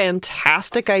have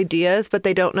fantastic ideas, but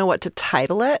they don't know what to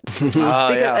title it.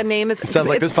 Because a name is... Sounds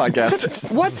like this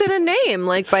podcast. What's in a name?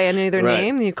 Like by any other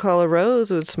name, you call a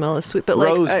rose, it would smell as sweet. But like,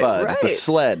 Rosebud, the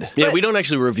sled. Yeah, we don't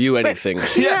actually review anything.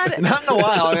 Not in a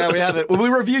while. Yeah, we haven't. We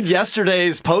reviewed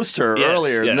yesterday's poster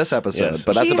earlier in this episode,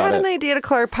 but that's about it. He had an idea to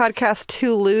call our podcast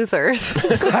Two Losers.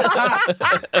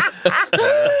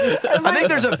 I think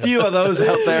there's a few of those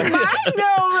out there. I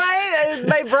know, right?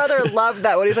 My brother loved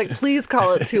that one. He's like, please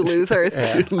call it Two Losers.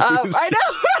 I know.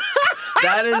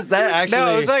 That actually.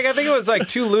 No, it was like, I think it was like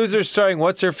Two Losers starring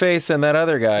What's Her Face and that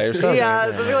other guy or something.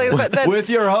 Yeah, but then, with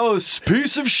your hosts,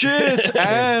 Piece of Shit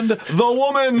and The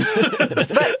Woman.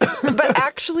 but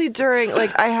actually during,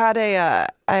 like, I had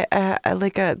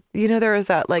there was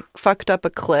that like fucked up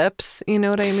eclipse, you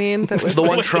know what I mean? That was the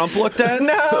one Trump looked at?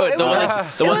 No,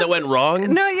 the one that went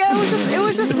wrong? No, yeah, it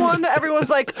was just one that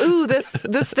everyone's like, ooh, this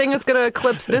thing is gonna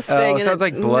eclipse this thing. It sounds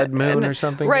like Blood Moon or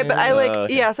something. Right, but I like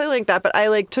I like that, but I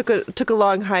like took a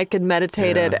long hike and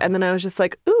meditated, and then I was just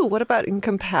like, ooh, what about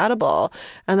Incompatible?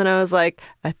 And then I was like,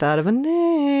 I thought of a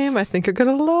name, I think you're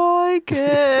gonna like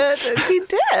it. And he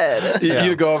did.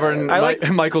 You go over and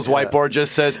Michael's whiteboard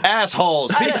just says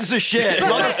assholes, pieces of shit,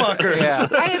 motherfuckers. Yeah.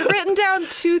 I had written down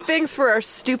two things for our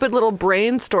stupid little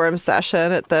brainstorm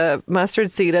session at the Mustard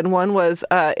Seed, and one was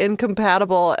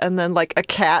Incompatible, and then like a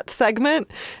cat segment,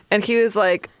 and he was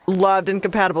like, loved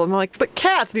Incompatible. And I'm like, but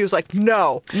cats. And he was like,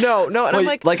 no. And I'm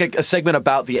like a segment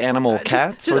about the animal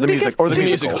cats or the music or the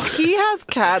musical. He has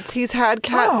cats. He's had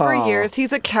cats for years.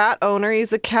 He's a cat owner.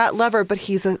 He's a cat lover, but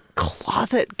he's a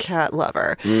closet cat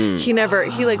lover. He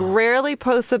like rarely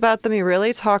posts about them. He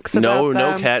really talks about them.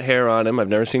 No cat hair on him. I've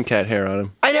never seen cat hair on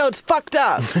him. I know, it's fucked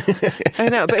up. I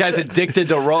know. This guy's addicted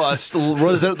to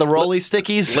what is it, the Rolly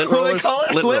Stickies? Lint rollers? What do they call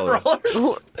it? Lint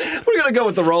rollers. We're going to go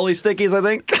with the Rolly Stickies, I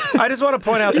think. I just want to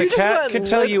point out the cat can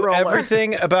tell you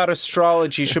everything about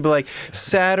astrology. She'll be like,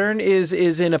 Saturn is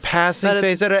in a passing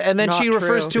phase, and then she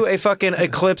refers to a fucking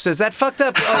eclipse as that fucked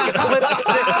up eclipse.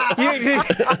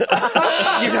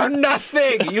 You know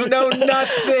nothing. You know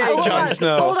nothing. Jon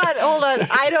Snow. Hold on.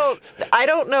 I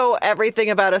don't know everything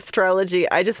about astrology.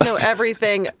 I just know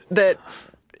everything that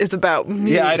is about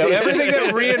me. Yeah, I know. Everything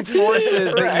that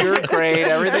reinforces that you're great,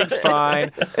 everything's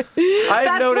fine.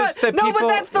 I've noticed that people... No, but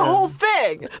that's the whole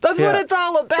thing. That's what it's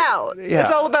all about. Yeah.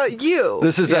 It's all about you.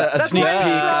 This is a sneak peek. That's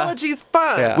why astrology's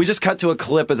fun. Yeah. We just cut to a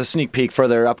clip as a sneak peek for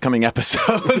their upcoming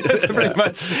episode. Pretty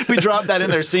much. We dropped that in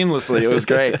there seamlessly. It was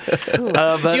great.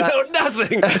 But you know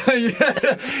nothing.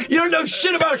 You don't know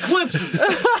shit about eclipses.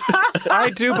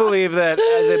 I do believe that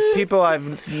people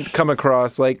I've come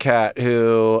across, like Kat,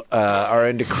 who are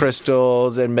into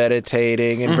crystals and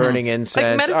meditating and burning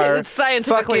incense, are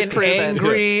scientifically fucking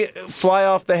angry, fly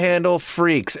off the handle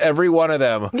freaks. Every one of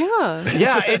them. Yeah,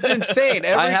 it's insane.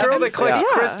 Every girl that collects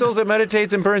crystals and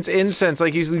meditates and burns incense,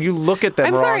 like you look at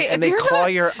them and they claw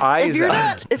your eyes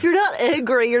out. If you're not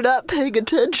angry, you're not paying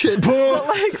attention. But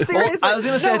like, seriously, I was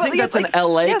going to say, I think that's an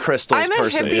LA crystals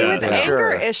person. I'm a hippie with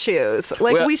anger issues.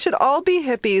 Like, we should all be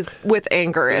hippies with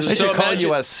anger issues. They should call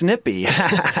you a snippy.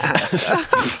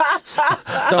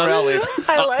 Don't leave.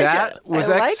 I like that it. was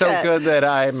like so it. good that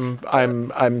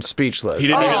I'm speechless. He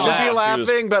didn't even I should laugh. be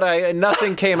laughing, but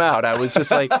nothing came out. I was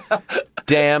just like,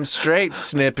 damn straight,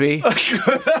 Snippy.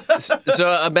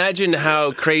 So imagine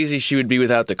how crazy she would be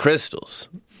without the crystals.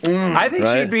 I think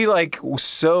she'd be like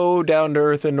so down to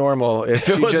earth and normal if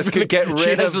she just could get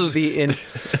rid of the.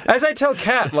 As I tell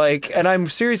Kat, like, and I'm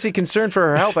seriously concerned for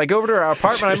her health. I go over to her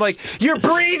apartment. I'm like, you're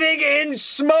breathing in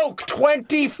smoke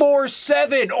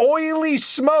 24/7, oily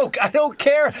smoke. I don't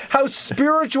care how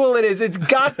spiritual it is. It's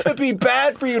got to be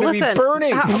bad for you to be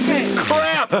burning this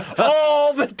crap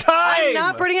all the time. I'm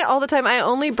not burning it all the time. I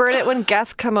only burn it when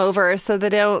guests come over, so they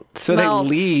don't. So they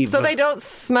leave. So they don't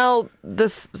smell the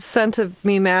scent of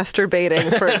me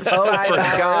masturbating for 5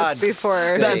 hours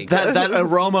before. That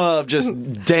aroma of just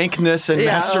dankness and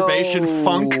masturbation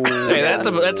funk. Hey, that's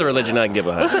a religion I can get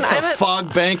behind. Listen, I'm a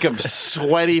fog bank of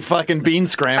sweaty fucking bean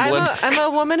scrambling. I'm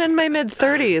a woman in my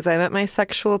mid-30s. I'm at my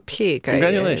sexual peak.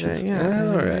 Congratulations.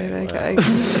 All right.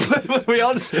 we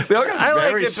all got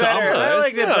very somber. I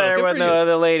liked it better when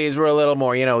the ladies were a little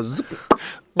more, you know,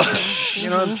 you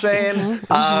know what I'm saying?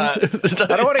 I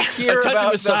don't want to hear touch about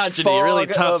of misogyny. the It really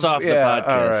fog tops off the podcast.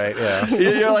 All right,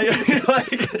 yeah. You're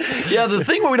like, yeah, the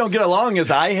thing where we don't get along is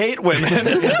I hate women.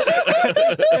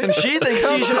 And she thinks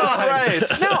she should have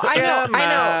rights. No, I know.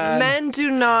 man. Men do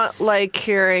not like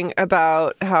hearing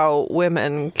about how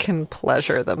women can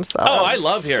pleasure themselves. Oh, I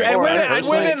love hearing And it.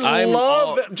 women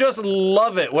I'm just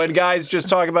love it when guys just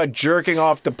talk about jerking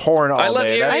off to porn all I love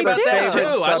day. hearing That's about their that too. favorite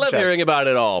I love subject. hearing about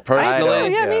it all. I Personally, know,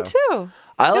 yeah, me Yeah. too.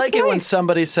 I like That's it when nice.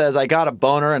 somebody says, I got a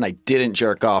boner and I didn't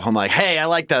jerk off. I'm like, hey, I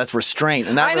like that. That's restraint.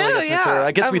 And that I really know, gets me yeah. through.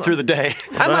 That gets me I'm- through the day.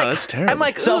 I'm Wow, like, that's terrible. I'm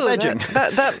like, ooh, Self-edging.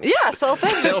 yeah,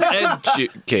 self-edging.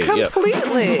 self-educate. Yeah.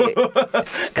 Completely. You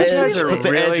guys are Let's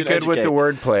say really edge good with educate. the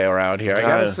wordplay around here. I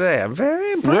gotta say, I'm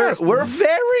very impressed. We're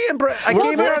very impressed. I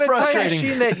came here on a time frustrating.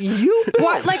 machine that you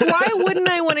built. Why wouldn't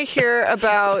I want to hear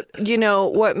about,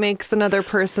 what makes another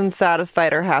person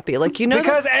satisfied or happy? Like,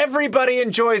 Because everybody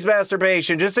enjoys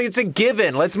masturbation. Just it's a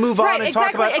given. Let's move on Right, and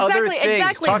talk about other things.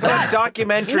 exactly, Talk about but-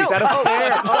 documentaries. No. I don't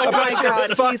care. Oh my about your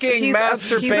God, fucking he's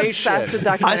masturbation. obsessed with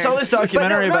documentaries. I saw this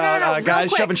documentary But no, about real guys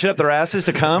quick. shoving shit up their asses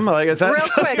to come. Like, is that Real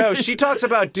quick. No, she talks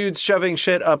about dudes shoving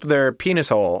shit up their penis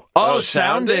hole. Oh,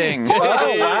 sounding.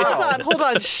 Hold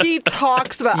on. She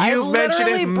talks about. You've I mentioned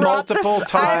literally it brought multiple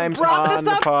this, I times brought on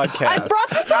this the up- podcast. I brought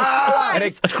this up twice. And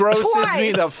it grosses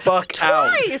me the fuck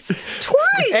out. Twice.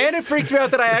 And it freaks me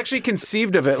out that I actually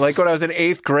conceived of it, like when I was in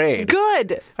 8th grade.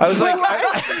 Good. I was like,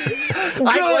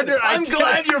 I'm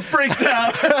glad you're freaked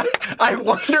out. I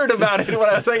wondered about it when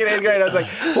I was like in 8th grade. I was like,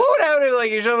 what would happen if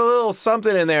like you shove a little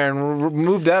something in there and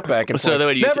move that back and So forth?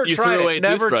 then you never threw tried away it. a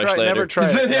Never toothbrush tried. later. Never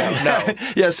tried it. No.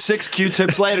 Yeah, 6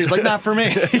 Q-tips later. He's like, not for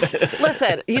me.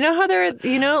 Listen, you know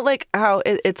how like how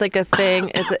it's like a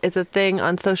thing. It's a thing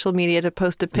on social media to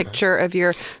post a picture of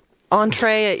your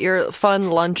entree at your fun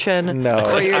luncheon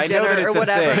No. or your I know dinner that or it's a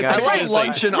whatever. thing. I think like it's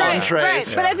luncheon entrees.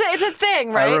 Right, but it's a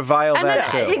thing, right? revile and that,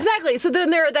 then, too. Exactly. So then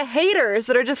there are the haters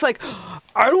that are just like,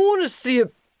 I don't want to see a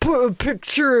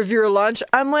picture of your lunch.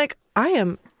 I'm like, I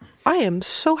am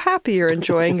so happy you're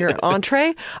enjoying your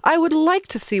entree. I would like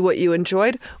to see what you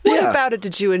enjoyed. What Yeah. about it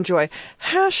did you enjoy?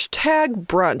 Hashtag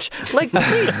brunch. Like,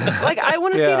 please. Like, I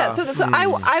want to see Yeah. that. So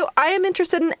I am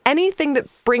interested in anything that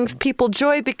brings people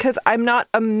joy because I'm not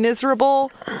a miserable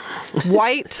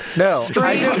white No.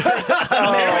 straight. Here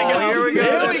we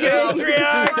go.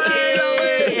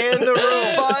 Finally in the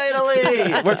room.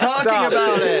 Finally. We're talking Stop.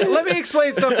 about it. Let me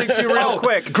explain something to you real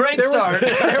quick. Great start.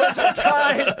 There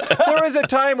was a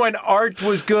time when art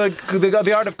was good,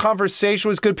 the art of conversation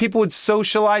was good. People would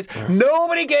socialize.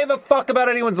 Nobody gave a fuck about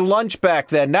anyone's lunch back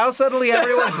then. Now suddenly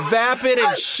everyone's vapid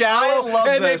and shallow, I love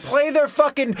and this. they play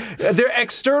their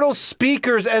external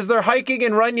speakers as they're hiking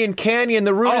in Runyon Canyon,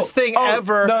 the rudest thing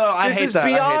ever. no, I this hate is that. I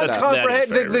hate beyond that. That is comprehend.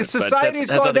 very The rude, but society's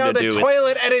that's gone down nothing the to do with-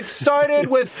 toilet, and it started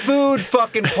with food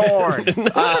fucking porn. Listen,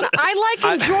 I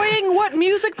like enjoying what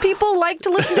music people like to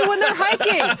listen to when they're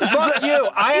hiking. Fuck you.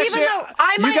 Even though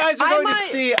I might, you guys are going I might, to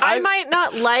see. I might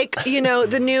not like,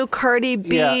 the new Cardi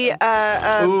B.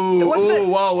 Yeah.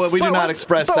 Whoa, we do not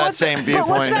express that same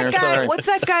viewpoint here. Sorry. What's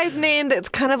that guy's name that's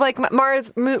kind of like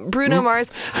Bruno Mars?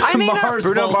 I may Mars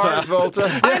Bruno Volta. Mars Volta.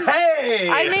 Hey!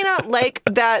 I may not like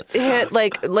that hit,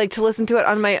 like to listen to it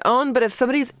on my own, but if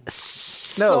somebody's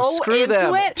No, so screw into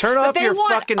them. it, Turn that off they your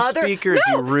want fucking other, speakers,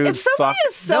 no, you rude if somebody fuck.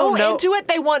 is so No. into it,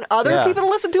 they want other Yeah. people to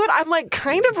listen to it. I'm like,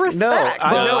 kind of respect.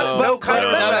 No, kind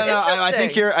of respect. No.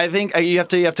 I think you have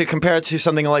to compare it to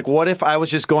something like, what if I was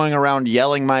just going around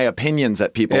yelling my opinions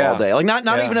at people Yeah. all day? Like not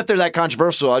Yeah. even if they're that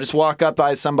controversial. I just walk up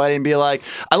by somebody and be like,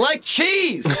 I like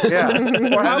cheese. Yeah.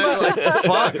 Or how about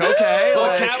Fuck. Okay. Well,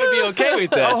 like- Kat would be okay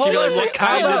with that. She'd be like, what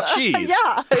kind of cheese?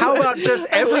 Yeah. how about just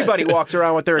everybody walked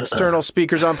around with their external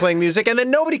speakers on playing music, and then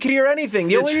nobody could hear anything?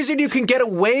 The only reason you can get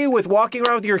away with walking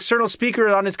around with your external speaker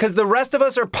on is because the rest of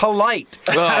us are polite,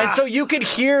 and so you could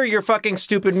hear your fucking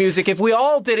stupid music. If we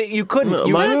all did it, you couldn't.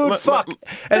 You rude fuck.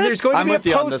 And there's going to I'm be a with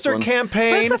you on this poster one.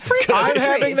 campaign. But it's a free I'm country.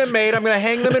 having them made. I'm going to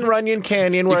hang them in Runyon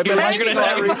Canyon, where I've been hiking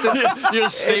that recently. You're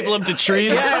just staple them to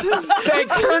trees. Saying,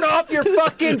 turn off your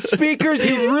fucking speakers,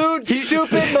 you rude,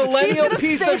 stupid millennial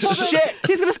piece of shit.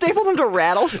 He's gonna staple them to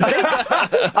rattlesnakes.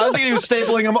 I was thinking he was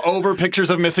stapling them over pictures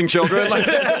of missing children.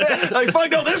 Like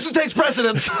fuck no, this takes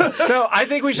precedence. No, I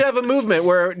think we should have a movement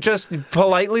where just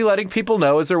politely letting people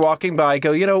know as they're walking by,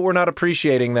 go, we're not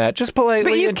appreciating that. Just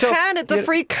politely. But you until, can. It's a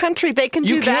free country. They can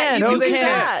do You that. can. You No, can they do can't.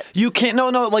 that. You can't. No.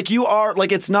 Like you are.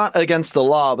 Like it's not against the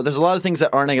law, but there's a lot of things that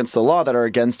aren't against the law that are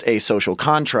against a social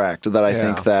contract. That I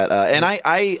think that, and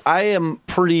I am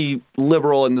pretty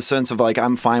liberal in the sense of like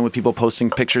I'm fine with people posting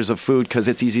pictures of food because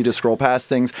it's easy to scroll past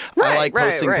things. I Right, like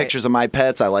right, posting right. pictures of my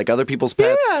pets. I like other people's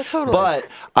pets. Yeah, totally. But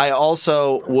I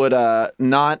also would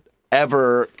not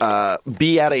ever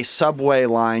be at a Subway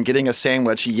line getting a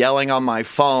sandwich, yelling on my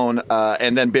phone,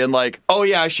 and then being like, oh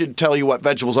yeah, I should tell you what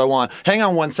vegetables I want. Hang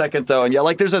on 1 second though. And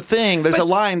there's a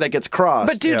line that gets crossed.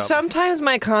 But dude, sometimes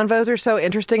my convos are so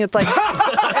interesting. It's like,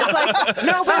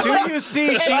 no, but Do you see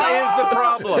she is the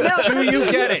problem? No. Do you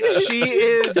get it? She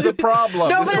is the problem.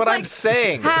 No, This is what I'm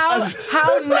saying.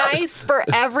 How nice for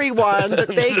everyone that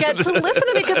they get to listen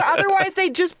to me, because otherwise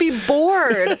they'd just be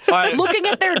bored looking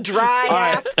at their dry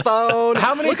ass phone.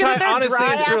 How many looking at times, their honestly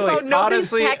dry and ass truly, phone.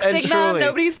 Nobody's honestly texting and them. truly.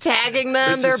 Nobody's tagging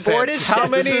them. This They're is bored as shit. How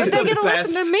many is But they the get to best?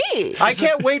 listen to me. I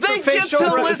can't wait for facial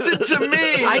listen to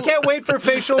me. I can't wait for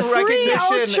facial Free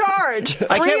recognition. of charge.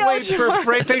 I can't Free wait of charge.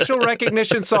 for facial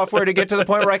recognition software to get to the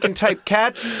point where I can type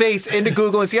Kat's face into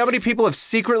Google and see how many people have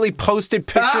secretly posted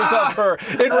pictures of her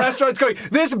in restaurants going,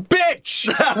 this bitch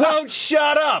won't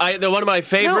shut up. One of my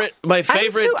favorite, I'm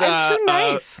too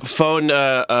nice. phone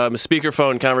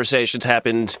speakerphone conversations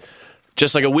happened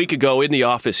just like a week ago in the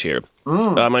office here.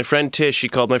 My friend Tish, she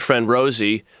called my friend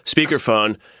Rosie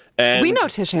speakerphone. And We know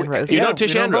Tish and Rosie. You know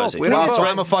Tish and Rosie. So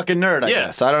I'm a fucking nerd, I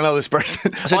guess. I don't know this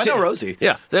person. So I know Rosie.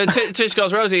 Yeah. Tish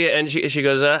calls Rosie, and she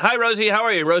goes, hi, Rosie, how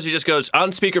are you? And Rosie just goes,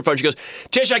 on speakerphone, she goes,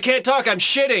 Tish, I can't talk, I'm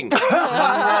shitting.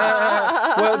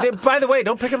 Well, by the way,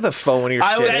 don't pick up the phone when you're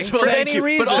shitting for any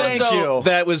reason. But also,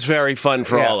 that was very fun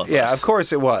for all of us. Yeah, of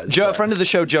course it was. A friend of the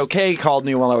show, Joe Kay, called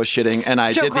me while I was shitting, and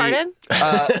I Joe did Carden?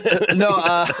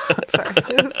 Sorry.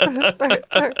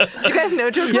 Do you guys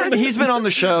know Joe Yeah, Carden? he's been on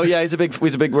the show. Yeah,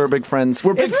 we're big friends.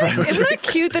 We're big friends. Isn't that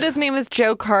cute that his name is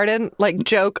Joe Carden? Like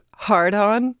joke hard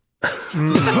on? Well,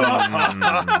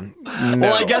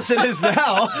 I guess it is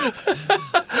now.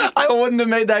 I wouldn't have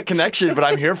made that connection, but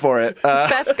I'm here for it.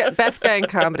 Best guy in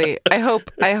comedy. I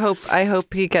hope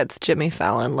he gets Jimmy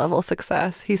Fallon level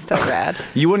success. He's so rad.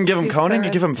 You wouldn't give him Conan? You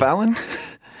give him Fallon?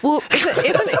 Well,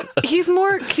 he's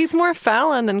more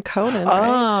Fallon than Conan. Right?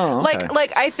 Oh, okay.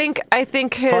 Like I think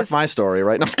his Fuck my story,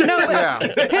 right? No, I'm just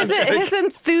kidding. his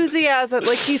enthusiasm,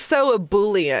 like he's so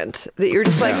ebullient that you're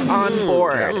just like on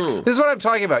board. This is what I'm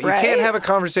talking about. You Right? can't have a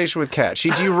conversation with Kat. She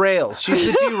derails. She's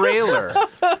the derailer.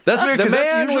 That's weird The because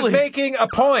that's man usually was making a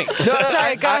point.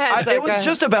 Sorry, go ahead. It was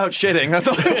just about shitting. That's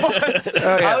all it was.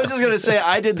 I was just going to say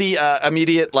I did the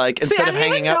immediate, instead of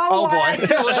hanging up. Oh, boy.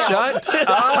 Shut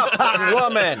up,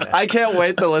 woman. I can't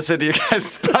wait to listen to you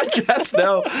guys' podcast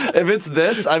now. If it's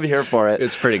this, I'm here for it.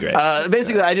 It's pretty great.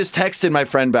 Basically, I just texted my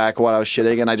friend back while I was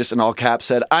shitting, and I just in all caps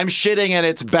said, I'm shitting and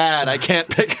it's bad. I can't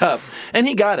pick up. And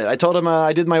he got it. I told him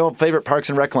I did my old favorite Parks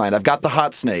and Rec line. I've got the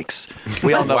hot snakes.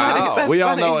 We all know. Wow. We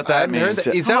all know what that means.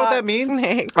 Is that what that means?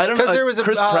 Snakes. I don't know. Because there was a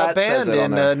Chris Pratt band says it on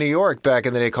in there. New York back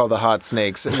in the day called the Hot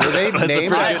Snakes. Were they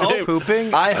named I after hope-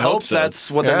 pooping? I hope so. that's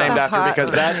what they're Yeah. named after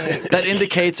because that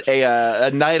indicates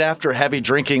a night after heavy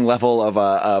drinking level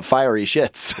of fiery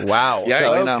shits. Wow. Yeah,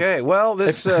 I know. Okay. Well,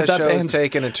 this That show's band-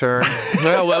 taking a turn.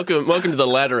 Well, welcome to the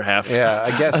latter half. Yeah,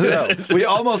 I guess so. We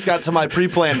almost got to my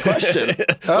pre-planned question.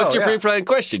 What's your yeah. pre-planned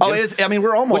question? Oh, Jim?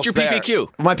 we're almost What's your there. PPQ?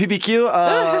 My PPQ?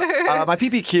 My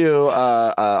PPQ,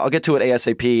 I'll get to it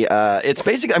ASAP. It's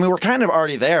basically, we're kind of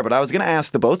already there, but I was going to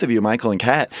ask the both of you, Michael and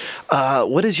Kat,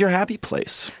 what is your happy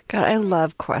place? God, I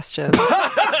love questions.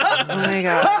 Oh my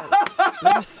God.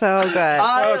 They're so good.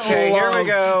 Okay, here we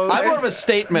go. I'm more of a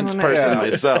statements person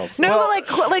myself. No, but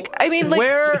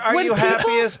Where are when you people-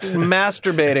 happiest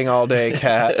masturbating all day,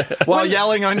 Kat? While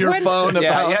yelling on your phone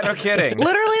about... Yeah, no kidding.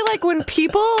 Literally,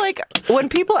 when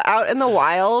people out in the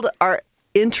wild are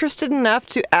interested enough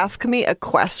to ask me a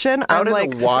question, Out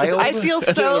I'm in the wild? I feel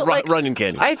so Running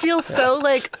candy. I feel so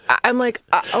I'm like,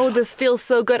 oh, this feels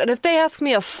so good. And if they ask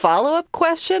me a follow-up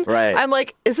question, Right. I'm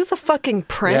like, is this a fucking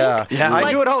prank? Yeah. I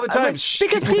do it all the time.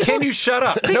 Because people, Can you shut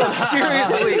up? No,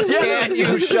 seriously. Can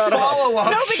you shut up? Follow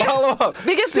up.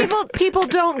 because people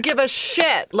don't give a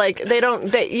shit. Like they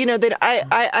don't.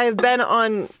 I've been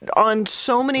on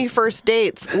so many first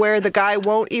dates where the guy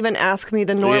won't even ask me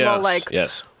the normal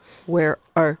yes. where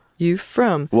are you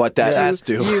from? What that ass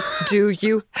do. Do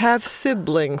you have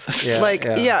siblings?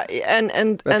 Yeah.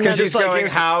 And That's because then- he's going,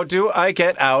 how do I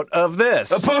get out of this?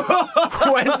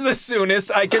 When's the soonest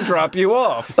I can drop you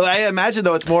off? I imagine,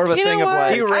 though, it's more of a You thing know of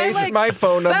what? Erase my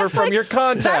phone number That's from your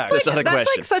contacts. That's not a like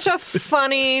question. such a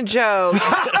funny joke,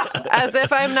 as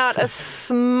if I'm not a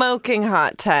smoking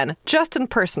hot 10, just in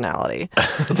personality,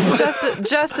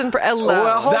 just in alone.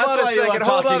 Well, hold That's on why a you second. love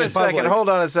Hold talking on a in second. public. Hold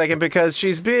on a second, because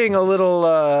she's being a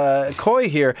little coy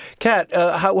here. Kat,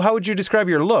 how would you describe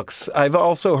your looks? I've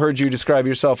also heard you describe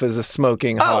yourself as a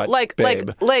smoking hot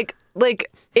babe.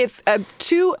 If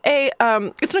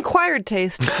it's an acquired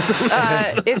taste.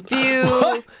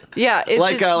 Yeah, it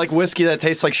like just, like whiskey that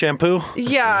tastes like shampoo.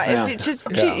 yeah, if it just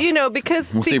you know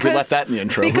because We'll see if we let that in the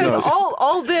intro. Who because knows?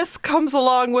 all this comes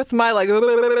along with my like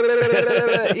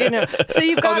you know. So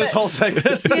you've got this whole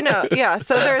segment. you know, yeah.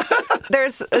 So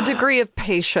there's a degree of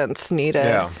patience needed.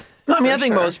 Yeah. No, I mean, I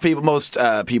think most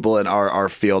people in our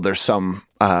field, there's some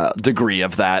degree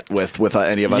of that with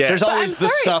any of us. Yeah. There's But always the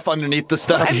stuff underneath the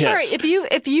stuff. I'm sorry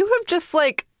if you have just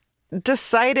like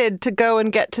decided to go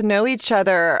and get to know each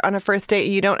other on a first date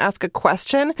and you don't ask a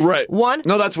question. Right. One.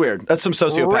 No, that's weird. That's some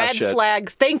sociopath Red shit.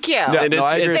 flags. Thank you. Yeah, And no,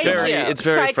 I agree. it's Thank very, you. it's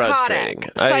very frustrating.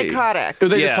 Psychotic. Are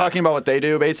they just Yeah. talking about what they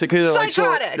do, basically? They're like, so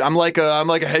Psychotic. I'm like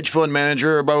a hedge fund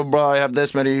manager, blah, blah, blah. I have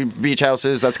this many beach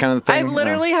houses, that's kind of the thing. I've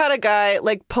literally had a guy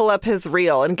like pull up his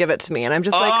reel and give it to me, and I'm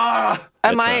just like,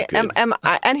 am I? Am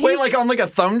I? And he's Wait, like on like a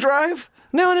thumb drive?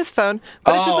 no on his phone,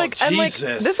 but it's just Oh, like I'm like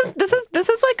Jesus. this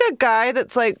is like a guy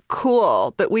that's like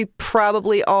cool that we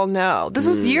probably all know. This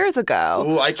was years ago.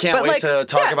 Ooh, I can't But, wait like, to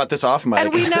talk yeah. about this off mic.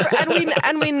 And we never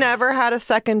we never had a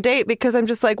second date because I'm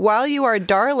just like, while you are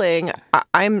darling,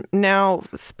 I'm now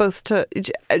supposed to.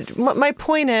 My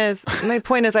point is,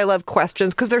 I love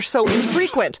questions because they're so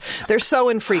infrequent. They're so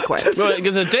infrequent. Well,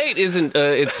 because a date isn't.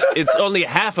 It's only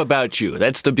half about you.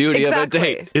 That's the beauty Exactly. of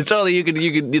a date. It's only you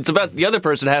can. It's about the other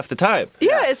person half the time.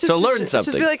 Yeah, it's just so learn it's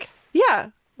something. Just be like, yeah,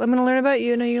 I'm going to learn about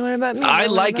you. No, you learn about me. I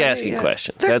learn like about asking you. Yeah.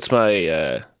 questions. That's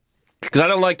my. Because I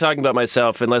don't like talking about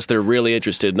myself unless they're really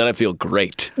interested, and then I feel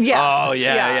great. Yeah. Oh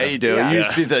yeah, you do. Yeah. You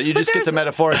just get to there's-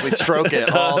 metaphorically stroke it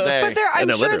all day. But I'm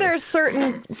No, sure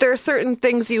literally. there are certain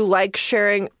things you like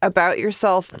sharing about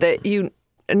yourself that you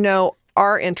know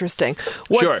are interesting.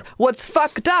 Sure. What's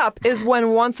fucked up is when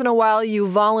once in a while you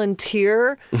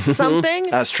volunteer something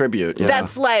As tribute. Yeah.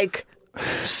 that's like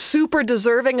super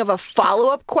deserving of a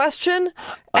follow-up question,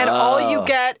 and all you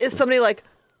get is somebody like,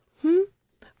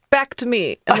 back to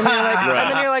me, and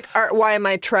then you're like, why am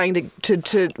I trying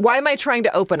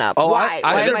to open up? Why?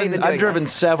 Why am I even doing I've driven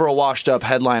several washed up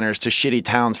headliners to shitty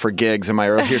towns for gigs in my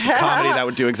early years of comedy that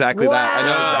would do exactly that. I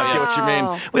know exactly what you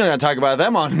mean. We don't got to talk about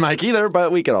them on mic either,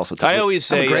 but we could also talk. I always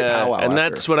have a say, great powwow and after.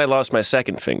 that's when I lost my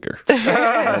second finger.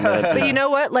 But you know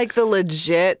what? Like the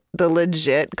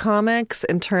legit comics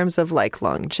in terms of like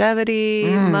longevity,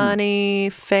 money,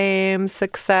 fame,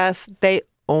 success, they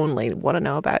only want to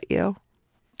know about you.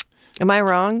 Am I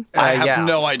wrong? I have yeah.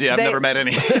 no idea. I've They- never met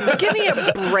any. Give me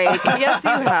a break. Yes,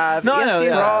 you have. No, yes, no, you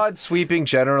yeah. have. Broad, sweeping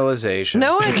generalization.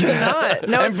 No, I do not.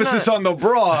 No, Emphasis it's not. on the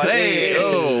broad. Hey,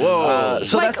 whoa.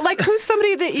 So like who's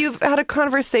somebody that you've had a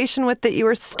conversation with that you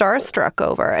were starstruck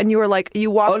over, and you were like,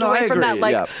 you walked I away from that agree,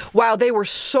 like, yeah. wow, they were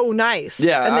so nice.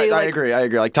 yeah, and they, I agree. I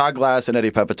agree. Like Todd Glass and Eddie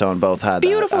Pepitone both had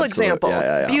Beautiful that. Absolute- examples.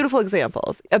 Yeah. Beautiful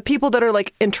examples of people that are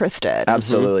like interested.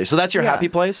 Absolutely. So that's your Yeah. happy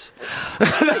place?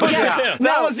 Yeah.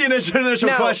 That was the initial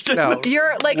No. question. No.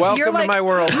 You're like Welcome you're like to my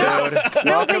world, dude. no, Welcome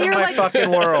but to you're my like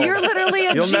fucking world. You're literally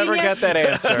a You'll genius. never get that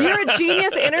answer. You're a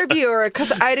genius interviewer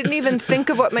because I didn't even think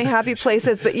of what my happy place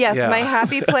is. But yes, Yeah. my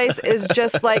happy place is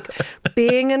just like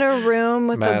being in a room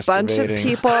with a bunch of Masturbating.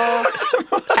 people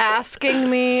asking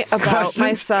me about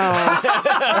myself.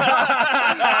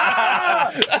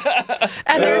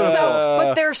 And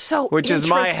they're so Which is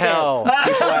my interested. hell.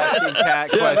 People asking cat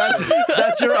questions.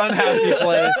 That's your unhappy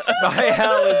place. My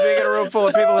hell is being in a room full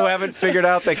of people who haven't figured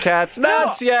out that cat's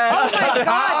nuts yet. Oh my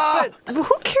God! But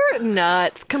who cares?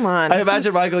 Nuts! Come on. I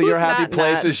imagine, Michael, your who's happy not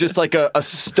place nuts? is just like a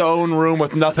stone room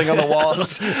with nothing on the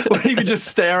walls, where you can just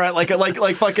stare at like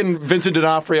fucking Vincent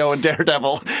D'Onofrio and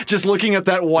Daredevil, just looking at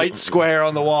that white square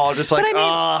on the wall, just like But I mean,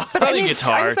 ah. Probably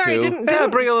guitar, I'm sorry, too. didn't Yeah,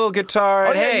 bring a little guitar.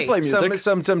 Oh, And yeah, you hey, play music.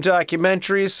 some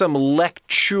documentaries, some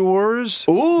lectures.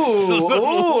 Ooh,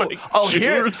 Like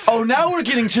here. cheers. Oh, now we're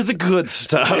getting to the good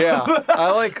stuff. Yeah,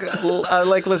 I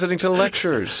like listening to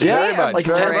lectures. Yeah, very much. like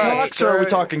very TED much. Talks, or are we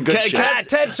talking good shit?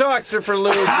 TED Talks are for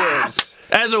losers.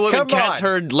 As a woman, Come Kat's on.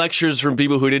 heard lectures from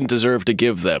people who didn't deserve to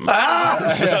give them.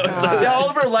 Yeah, all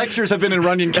of our lectures have been in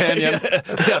Runyon Canyon.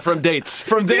 Yeah, from dates.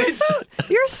 From dates.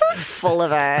 You're so full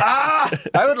of it.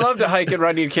 I would love to hike in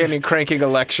Runyon Canyon cranking a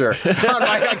lecture on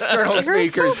my external You're so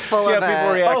speakers. full See how of people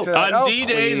it. react to that. On Oh,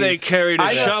 D-Day, please. they carried a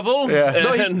shovel No,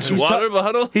 and he's water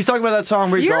bottle. He's talking about that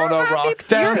song where you're You're going to happy- rock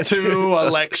down you're- to a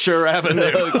lecture avenue.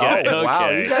 Okay, Wow,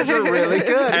 okay. you guys are really good.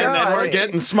 And then No, we're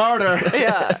getting smart order.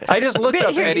 Yeah. I just looked But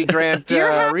up Eddie Grant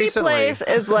Your happy recently. place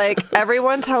is like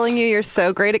everyone telling you you're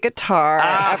so great at guitar.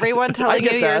 Everyone telling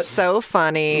get you you're that. so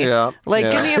funny. Yeah, Like,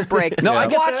 yeah. give me a break. No, I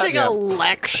get that, watching yeah. a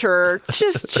lecture.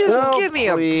 Just Oh, give me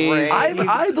please. a break.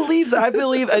 I believe that. I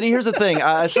believe, and here's the thing.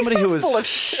 As somebody so who is full of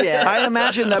shit. I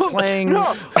imagine that playing.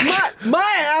 No, my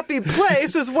happy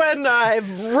place is when I've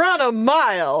run a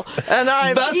mile and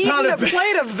I've That's not eaten a a bit-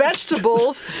 plate of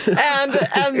vegetables and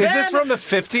Is this from the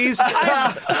 50s? Is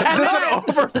this an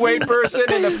overweight person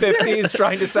in the 50s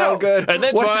trying to sound good? And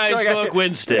that's What why is I going on? smoke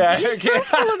Winston. Yeah, so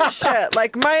full of shit.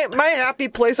 Like my happy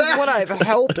place is when I've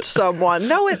helped someone.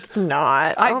 No, it's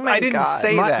not. Oh my I didn't God.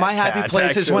 say that. My happy Kat,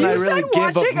 place is when actually. I You really said give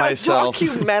of watching myself. a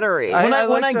documentary. When I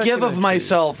when like I give of documentaries.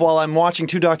 myself while I'm watching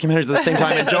 2 documentaries at the same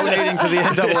time and donating to the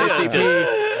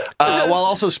NAACP, while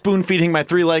also spoon feeding my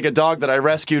 3-legged dog that I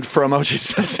rescued from O.J.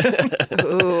 Simpson.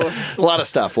 A lot of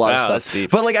stuff. Wow, stuff. that's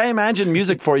deep. But like, I imagine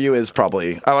music for you is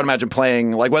probably. I would imagine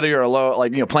playing, like, whether you're alone,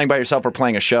 like, playing by yourself or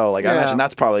playing a show. Like, I Yeah. imagine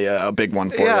that's probably a big one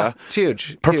for Yeah, you. it's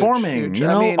huge. Performing, Huge. you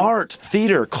know, I mean, art,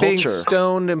 theater, being culture.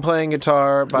 stoned and playing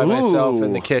guitar by myself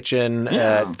in the Ooh. kitchen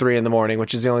at 3 a.m,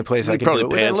 which is the only place I can probably do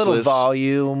it with a little pantsless.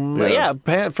 volume.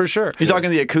 Yeah, for sure. You talking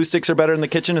the acoustics are better in the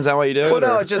kitchen? Is that why you do it? Well,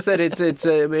 no, or- it's just that it's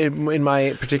in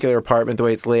my particular apartment, the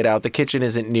way it's laid out, the kitchen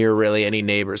isn't near really any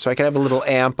neighbors, so I can have a little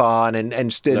amp on and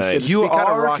Nice. You be kind of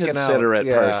are a rocking out. considerate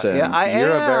Yeah. person. Yeah, I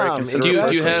You're am. a very considerate Do you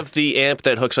person. have the amp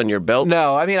that hooks on your belt?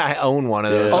 No, I mean I own one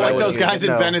of those. Oh, but I like wouldn't those use guys it,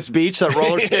 in no. Venice Beach that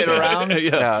roller skate around?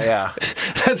 Yeah. Yeah.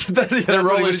 They're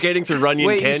roller skating through Runyon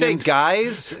Wait, Canyon. you say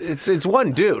guys? It's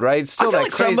one dude, right? It's still I feel that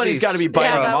like crazy somebody's got to be biting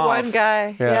Yeah, them that off. one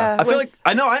guy. Yeah. I feel like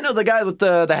I know the guy with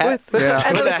the hat. with Yeah.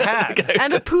 and With the a hat.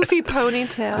 and the poofy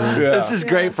ponytail. This is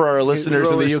great for our listeners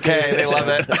in the Roller UK. skating. They love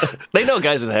it. They know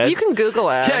guys with heads. You can Google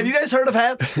it. Yeah, have you guys heard of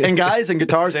hats and guys and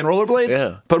guitars and rollerblades?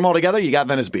 Yeah. Put them all together, you got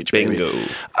Venice Beach, baby. Bingo.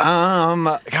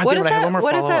 God What damn does it, I have that? one more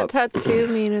What does that follow-up. tattoo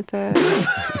mean at the?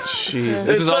 Jesus.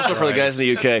 This is also for the guys in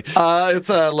the UK. It's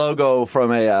a logo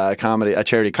from a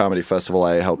charity comedy festival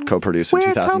I helped co-produce in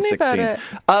Where? Tell me 2016.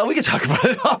 about We can talk about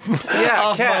it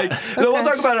off Kat. mic. No, we'll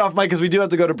talk about it off mic because we do have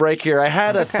to go to break here. I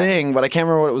had a thing, but I can't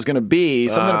remember what it was going to be.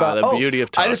 Something about the beauty of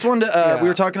I talk. just wanted to. We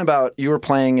were talking about you were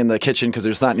playing in the kitchen because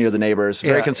it's not near the neighbors.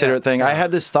 Very Yeah, considerate thing. I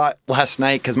had this thought last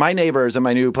night because my neighbors in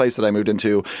my new place that I moved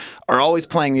into are always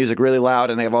playing music really loud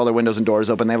and they have all their windows and doors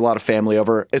open. They have a lot of family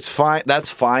over. It's fine. That's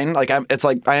fine. Like it's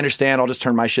like I understand. I'll just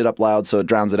turn my shit up loud so it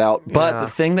drowns it out. But the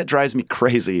thing that drives me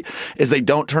crazy is they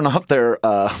don't turn off their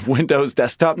Windows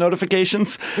desktop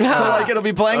notifications. So like it'll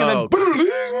be playing and then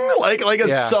like it's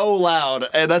Yeah. so loud,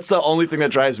 and that's the only thing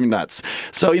that drives me nuts.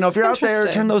 So if you're out there,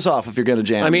 Interesting. turn those off if you're gonna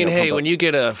jam. I mean, pump hey, up. when you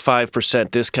get a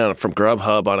 5% discount from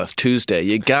Grubhub on a Tuesday,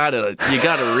 you gotta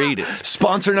read it.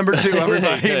 Sponsor number 2,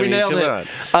 everybody. I We mean, nailed come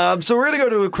it. So we're going to go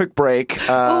to a quick break.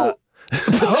 No,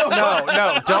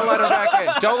 don't let her back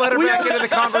in. Don't let her back into the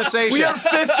conversation. We have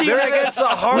 50 They're minutes. against the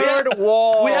hard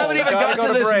wall. We haven't even Gotta got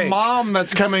go to this break. mom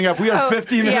that's coming up. We are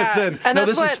 50 minutes in. And No,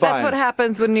 that's this is fine. That's what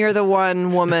happens when you're the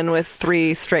one woman with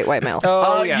 3 straight white males.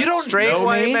 Oh, yeah. you don't straight know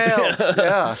white me? males.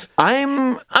 Yeah.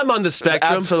 I'm I'm on the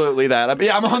spectrum. absolutely that.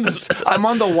 I'm on this. I'm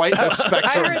on the whiteness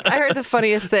spectrum. I heard the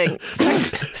funniest thing.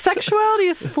 Sexuality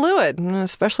is fluid,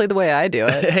 especially the way I do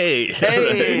it. Hey.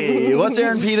 Hey, what's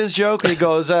Aaron Pita's joke? He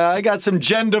goes, I got some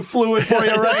gender fluid for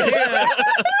you right here.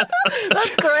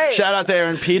 That's great. Shout out to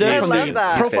Aaron Pita I from love the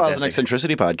that. Profiles and Fantastic.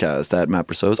 Eccentricity podcast that Matt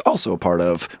Brousseau is also a part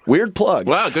of. Weird plug.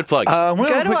 Wow, good plug. We're going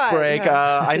Good to a quick one. break.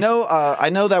 I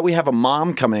know that we have a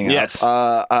mom coming Yes.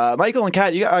 up. Michael and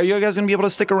Kat, are you guys going to be able to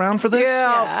stick around for this?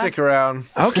 Yeah, I'll stick around.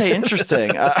 Okay,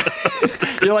 interesting.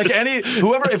 You're like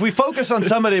whoever. If we focus on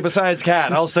somebody besides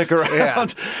Kat, I'll stick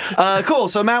around. Cool.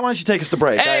 So Matt, why don't you take us to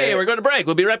break? Hey, we're going to break.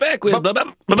 We'll be right back.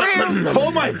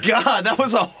 Oh my God, that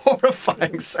was a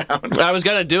horrifying sound. I was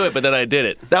going to do it, but then I did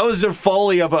it. That was the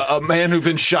Foley of a man who'd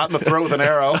been shot in the throat with an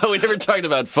arrow. We never talked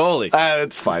about Foley.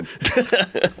 It's fine.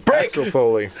 Break. Axel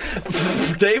Foley.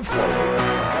 Dave Foley.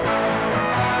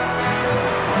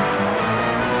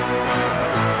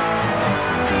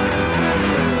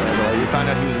 You found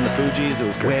out he was in the Fugees. It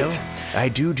was great. Well, I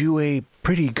do a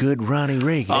pretty good Ronnie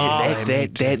Reagan.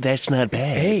 That's not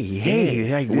bad.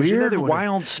 Hey, Weird,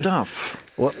 wild stuff.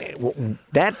 Well,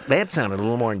 that sounded a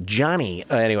little more Johnny.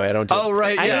 Anyway, I don't. Do Oh,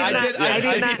 right, yeah, I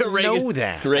did not know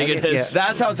that. Reagan is.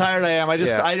 That's how tired I am.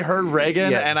 I heard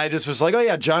Reagan, Yeah. and I just was like, oh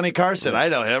yeah, Johnny Carson. I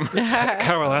know him.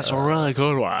 Carol, that's a really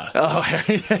good one. Oh,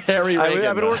 Harry Reagan.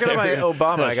 I've been working on my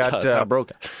Obama. I got Tom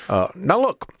Brokaw. now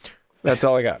look. That's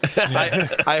all I got.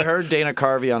 I heard Dana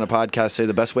Carvey on a podcast say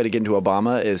the best way to get into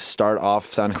Obama is start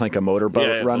off sounding like a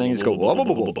motorboat running. Just go, whoa, whoa,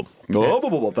 whoa, whoa, whoa, whoa,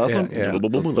 whoa. That's one. Yeah.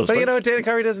 But you know what? Dana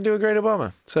Carvey doesn't do a great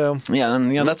Obama. So yeah,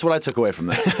 and that's what I took away from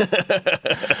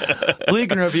that.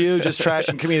 Bleak and Review, just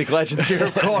trashing comedic legends here,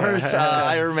 of course.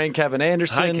 I remain Kevin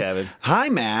Anderson. Hi, Kevin. Hi,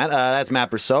 Matt. That's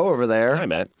Matt Brousseau over there. Hi,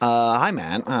 Matt. Hi,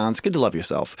 Matt. It's good to love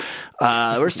yourself.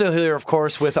 We're still here, of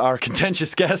course, with our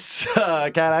contentious guests,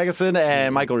 Kat Agason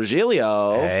and Michael Regilio.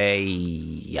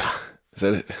 hey, Is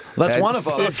that it? That's one of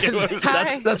them.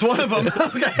 That's one of them.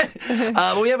 Okay.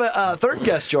 We have a third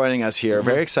guest joining us here.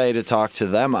 Very excited to talk to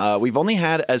them. We've only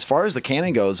had, as far as the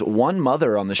canon goes, one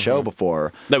mother on the show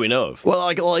before. That we know of. Well,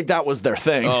 like that was their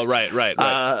thing. Oh, right.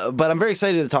 But I'm very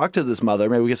excited to talk to this mother.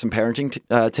 Maybe we get some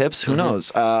parenting tips. Who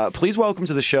knows? Please welcome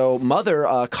to the show,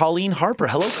 Mother Colleen Harper.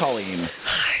 Hello, Colleen.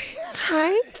 Hi.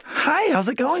 Hi, how's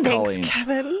it going, Thanks, Colleen?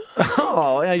 Kevin.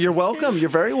 Oh, yeah, you're welcome. You're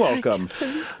very welcome.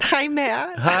 Hi,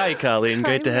 Matt. Hi, Colleen.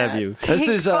 Great to have you. This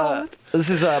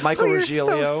is Michael You're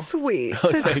Regilio. so sweet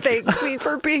to thank me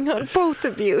for being on both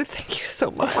of you. Thank you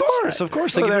so much. Of course. well, Thank you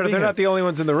for they're being here. not the only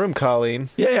ones in the room, Colleen.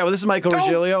 Yeah, well, this is Michael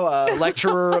Regilio,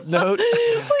 lecturer of note.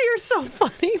 Oh, you're so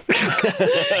funny.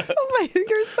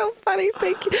 You're so funny.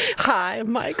 Thank you. Hi,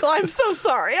 Michael. I'm so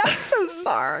sorry. I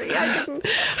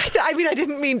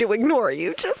didn't mean to ignore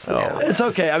you just now. It's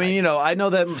okay. I mean, I know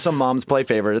that some moms play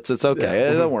favorites. It's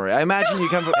okay. Don't worry. I imagine you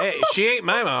come from... Hey, she ain't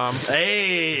my mom.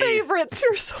 Hey. Favorites.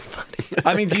 You're so funny.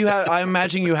 I mean, I'm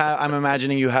imagining you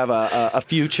have a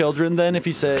few children then, if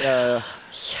you say...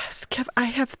 Yes, Kev. I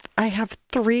have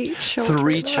 3 children.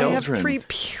 3 children. I have 3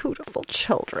 beautiful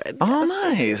children. Oh,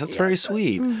 nice. That's very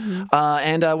sweet. Mm-hmm.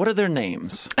 And what are their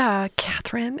names?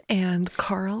 Catherine and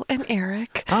Carl and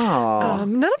Eric. Oh. None of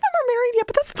them are married yet,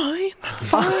 but that's fine. That's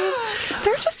fine.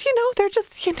 they're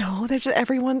just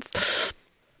everyone's.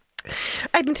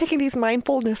 I've been taking these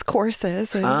mindfulness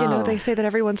courses, and they say that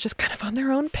everyone's just kind of on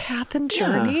their own path and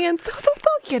journey, and so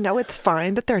it's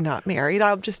fine that they're not married.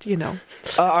 I'll just,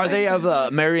 Are they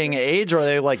of marrying age, or are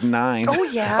they like 9? Oh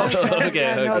yeah.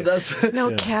 Okay.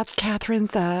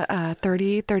 Catherine's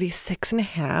 36 and a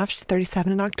half. She's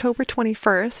 37 on October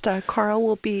 21st. Carl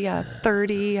will be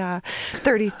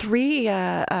 33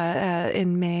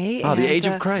 in May. Oh, the age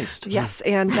of Christ. Yes,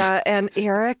 and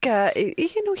Eric,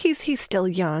 he's still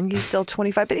young. He's still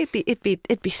 25, but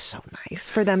it'd be so nice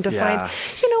for them to find,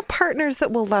 partners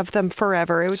that will love them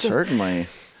forever. It would certainly.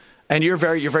 And you're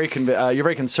very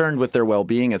concerned with their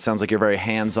well-being. It sounds like you're very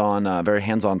hands-on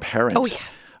parent. Oh yeah.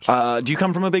 Do you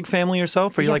come from a big family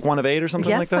yourself? Are you like one of 8 or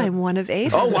something like that? Yes, I'm one of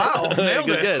 8. Oh wow!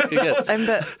 Good guess. I'm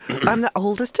the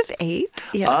oldest of 8.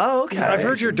 Yes. Oh, okay. I've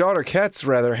heard your daughter Kat's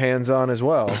rather hands-on as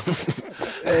well,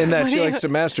 in that she likes to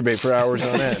masturbate for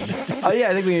hours on end. Oh yeah,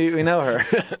 I think we know her.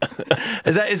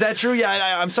 Is that true?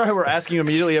 Yeah, I'm sorry we're asking you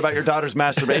immediately about your daughter's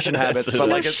masturbation habits,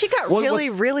 but she got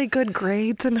really good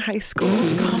grades in high school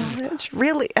and college.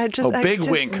 Really,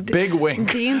 big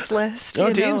wink. Dean's List.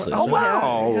 Dean's List. Oh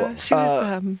wow. Yeah, she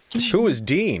was. Who was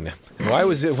Dean? Why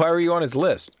were you on his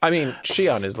list? I mean, she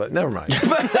on his list. Never mind.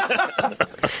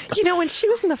 When she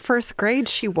was in the first grade,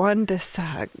 she won this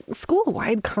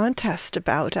school-wide contest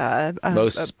about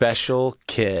most special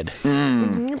kid.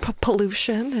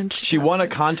 Pollution, and she won a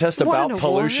contest about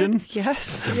pollution. Award.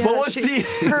 Yes. Yeah, what was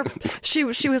she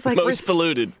was like most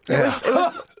polluted.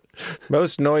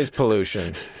 Most noise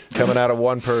pollution coming out of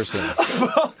one person.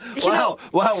 Wow,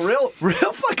 real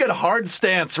fucking hard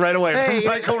stance right away from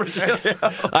Michael Regilio.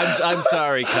 I'm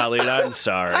sorry, Colleen. I'm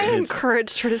sorry. I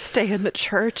encouraged her to stay in the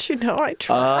church. I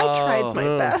tried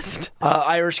my best.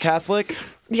 Irish Catholic?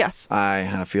 Yes. I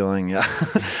had a feeling, yeah.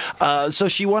 So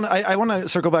she won. I want to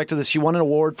circle back to this. She won an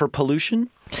award for pollution.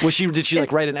 Did she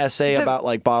write an essay about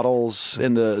like bottles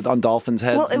on dolphins'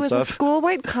 heads and stuff? Well, it was a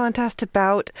school-wide contest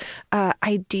about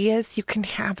ideas you can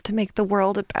have to make the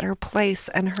world a better place,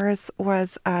 and hers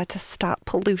was to stop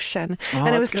pollution,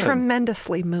 and it was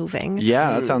tremendously moving.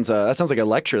 Yeah, that sounds like a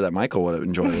lecture that Michael would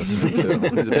enjoy listening to.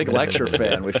 He's a big lecture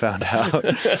fan. We found out.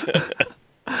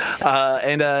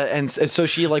 And so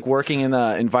she working in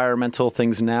environmental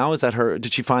things now. Is that her?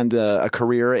 Did she find a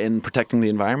career in protecting the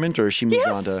environment, or she moved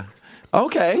on to?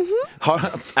 Okay.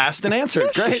 Asked and answered.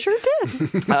 Yeah, great. She sure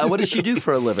did. What does she do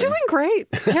for a living? Doing great.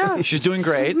 Yeah. She's doing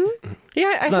great. Mm-hmm.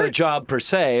 Yeah, it's not a job per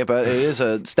se, but it is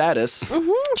a status.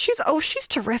 Mm-hmm. She's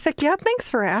terrific. Yeah, thanks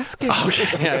for asking. Okay.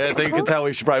 Yeah, I think you can tell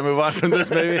we should probably move on from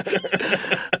this, maybe.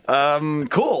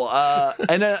 Cool.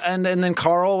 And then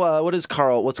Carl. What's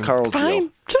Carl's fine. deal?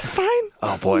 Just fine.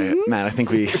 Oh boy, man! I think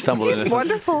we stumbled into this.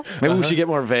 Wonderful. Maybe we should get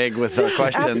more vague with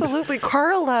questions. Absolutely,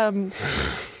 Carl.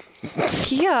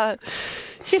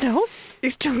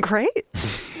 He's doing great.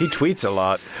 He tweets a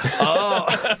lot.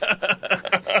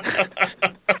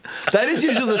 That is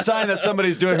usually the sign that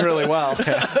somebody's doing really well.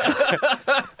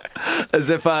 As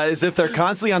if they're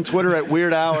constantly on Twitter at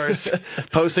weird hours,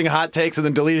 posting hot takes and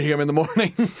then deleting them in the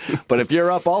morning. But if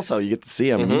you're up also, you get to see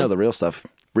them. You know the real stuff.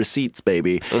 Receipts,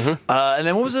 baby. And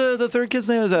then what was the third kid's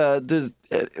name?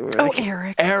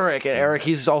 Eric. Eric,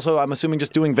 he's also, I'm assuming,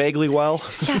 just doing vaguely well.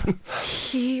 Yes,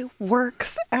 he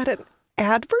works at an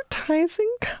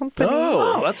advertising company.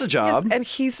 Oh, that's a job. Yes, and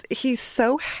he's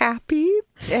so happy,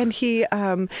 and he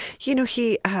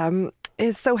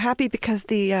is so happy because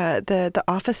the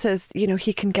offices,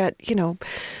 he can get,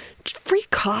 free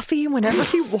coffee whenever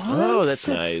he wants. Oh, that's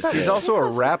nice. He's also a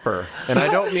rapper, and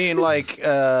I don't mean like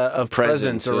of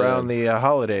presents around the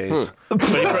holidays. But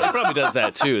he probably does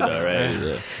that too, though,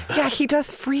 right? Yeah, he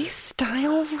does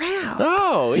freestyle rap.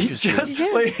 Oh,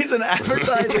 interesting. He's an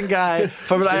advertising guy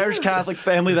from an Irish Catholic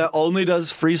family that only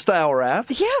does freestyle rap.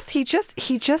 Yes, he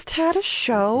just had a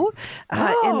show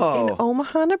in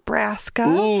Omaha, Nebraska.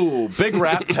 Ooh, big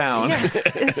rap town.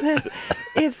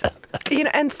 It's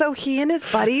and so he and his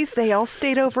buddies, they all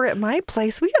stayed over at my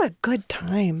place. We had a good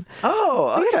time.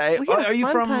 Oh, okay. We had a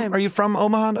fun time. Are you from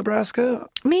Omaha, Nebraska?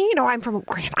 Me? No, I'm from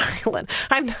Grand Island.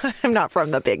 I'm not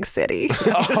from the big city.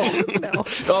 Oh, no.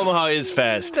 Omaha is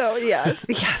fast. No, yes.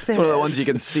 It's one of the ones you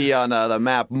can see on the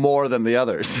map more than the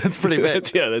others. It's pretty big.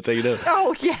 Yeah, that's how you know.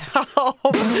 Oh, yeah.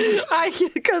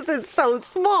 Because it's so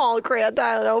small, Grand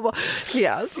Island, Omaha.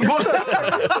 Yes.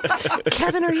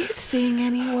 Kevin, are you seeing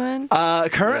anyone?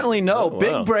 Currently, no.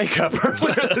 Big breakup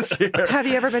earlier this year. Have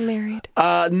you ever been married?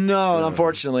 No,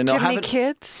 unfortunately, no. Do you have any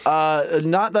kids?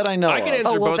 Not that I know. I can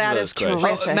answer both that of is those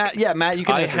questions. terrific. Matt, you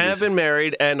can I answer have these. been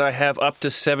married, and I have up to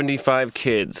 75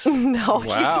 kids. No.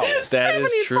 Wow. That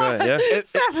is true. Yeah.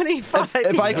 75.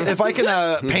 If I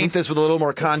can paint this with a little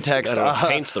more context, I don't know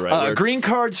if paint's the right word. green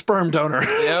card sperm donor.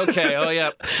 Yeah, okay. Oh,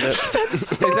 yeah. Is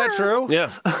that true?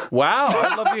 Yeah. Wow.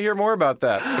 I'd love to hear more about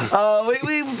that.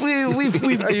 We've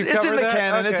Are you it's in covered the that?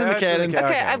 canon. Okay, It's in the that's in canon. the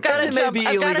Okay, I've got to It may jump, be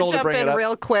I've gotta illegal to jump bring in it up.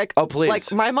 real quick. Oh, please.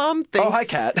 Like, my mom thinks... Oh, hi,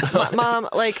 Kat. My mom,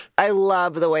 I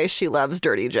love the way she loves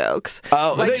dirty jokes.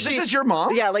 Oh, like this is your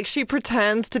mom? Yeah, she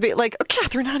pretends to be like, oh,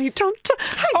 Catherine, honey, don't...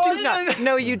 I do not.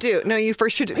 No, you do. No, you for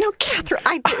sure do. No, Catherine,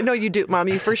 I do. No, you do, Mom.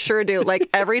 You for sure do.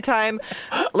 Every time,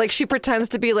 she pretends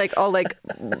to be all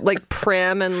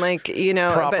prim and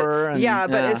proper.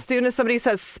 But as soon as somebody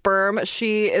says sperm,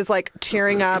 she is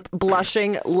tearing up,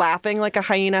 blushing, laughing like a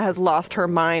hyena has lost her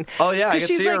mind. Oh yeah, I can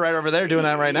see her right over there doing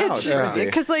that right now. It's crazy.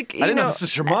 Because I didn't know this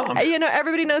was your mom.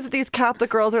 Everybody knows that these Catholic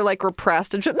girls are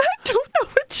repressed and shit. And I don't know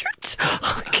what you're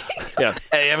talking. Yeah.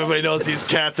 Hey, everybody knows these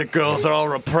Catholic girls are all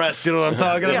repressed. You know what I'm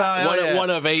talking about? One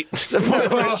of 8.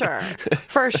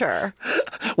 For sure.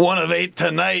 One of 8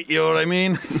 tonight. You know what I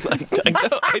mean?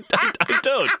 I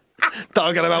don't.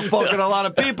 Talking about fucking a lot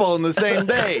of people in the same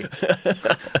day.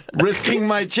 Risking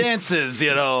my chances,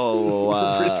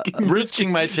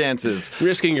 risking my chances.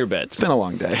 Risking your bets. It's been a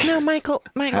long day. No, Michael,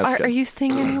 are you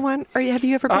seeing anyone? Have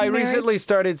you ever been married? I recently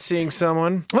started seeing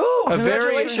someone. Oh, a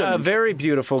congratulations. very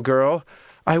beautiful girl.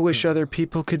 I wish other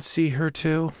people could see her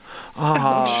too.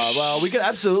 Well, we could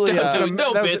absolutely. There's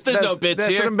no bits That's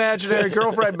here. an imaginary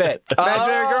girlfriend bit.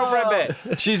 Imaginary girlfriend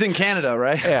bit. She's in Canada,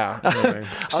 right? Yeah. Anyway.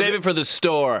 Save it for the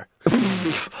store.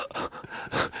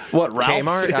 What, Ralph's?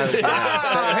 Kmart? Hey,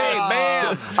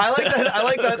 man. I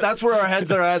like that. That's where our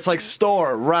heads are at. It's like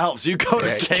store, Ralph's. You go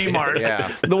to Kmart.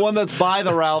 Yeah. The one that's by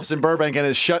the Ralph's in Burbank and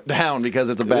is shut down because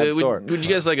it's a bad store. Would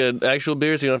you guys like an actual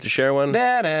beer so you don't have to share one?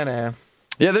 Nah.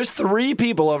 Yeah, there's 3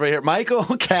 people over here. Michael,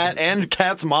 Kat, and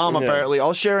Kat's mom, apparently,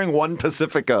 all sharing one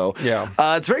Pacifico. Yeah.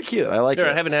 It's very cute. I like it.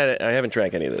 I haven't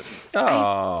drank any of this.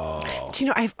 Oh. Do you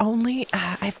know, I've only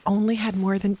had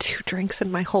more than 2 drinks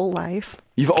in my whole life.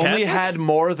 You've only had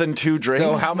more than 2 drinks?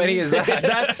 So how many is that?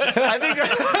 I think...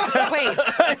 Wait.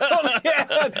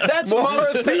 That's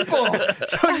most people.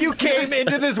 So you came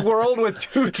into this world with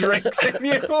 2 drinks in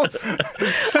you?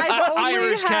 I've only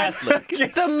Irish had Catholic.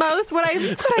 the most. What I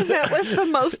meant was the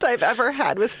most I've ever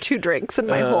had was 2 drinks in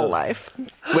my whole life.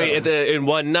 Wait, in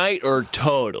one night or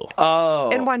total?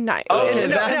 In one night. Okay,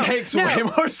 that makes way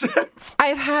more sense.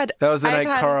 I've had. That was the I've night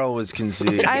had, Carl was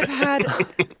conceived. I've had.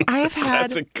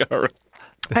 That's a car.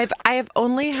 I have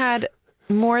only had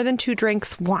more than 2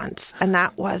 drinks once, and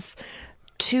that was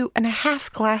 2.5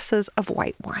 glasses of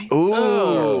white wine.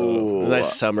 Ooh.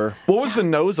 Nice summer. What was the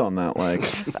nose on that like?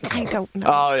 I don't know.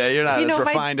 Oh, yeah, you're not as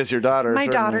refined as your daughter. My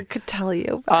certainly. daughter could tell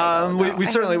you.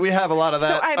 We have a lot of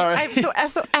that.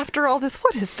 So after all this,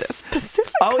 what is this?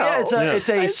 Pacifico. Oh, yeah, it's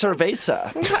a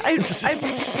cerveza.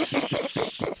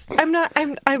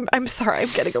 I'm sorry. I'm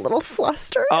getting a little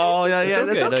flustered. Oh yeah,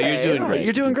 That's that's okay. okay. No, you're doing great.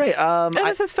 You're doing great. And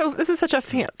this is such a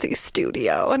fancy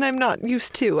studio, and I'm not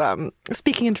used to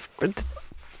speaking into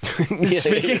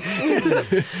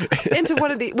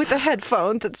one of the with the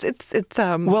headphones. It's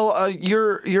Well,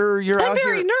 you're I'm out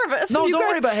very here. nervous. No, You don't guys-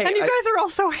 worry about it. Hey, and you guys are all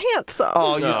so handsome.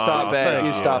 Oh, you stop it! thank You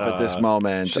you. stop at this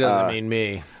moment. She doesn't mean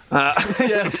me. Yeah,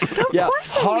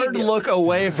 course I hard mean you. look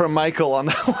away from Michael on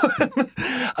that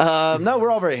one. No,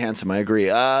 we're all very handsome. I agree.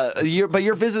 But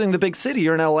you're visiting the big city.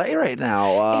 You're in LA right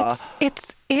now.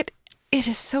 It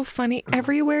is so funny.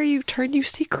 Everywhere you turn, you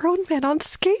see grown men on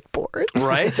skateboards.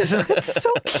 Right? It's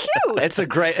so cute. It's a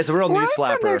real Where new I'm from,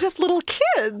 slapper. they're just little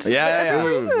kids. Yeah.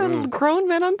 Everywhere, they're little grown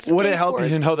men on skateboards. Would it help you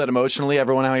to know that emotionally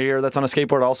everyone out here that's on a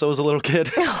skateboard also is a little kid?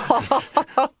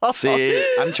 See,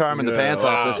 I'm charming the pants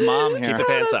off this mom here. Keep the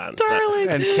pants on. Darling.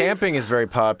 And camping is very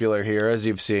popular here, as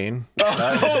you've seen.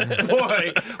 Oh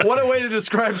boy, what a way to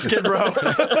describe Skid Row.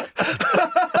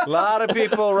 A lot of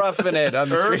people roughing it on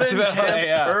the streets of LA.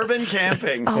 Yeah. Urban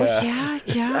camping. Oh, yeah.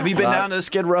 Have you been down to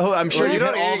Skid Row? I'm sure Well, you've you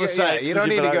hit don't all need the to- sites. yeah, you don't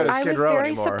need to go to I Skid was Row very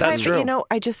anymore. surprised. That's true. But,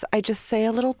 I just say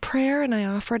a little prayer and I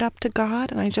offer it up to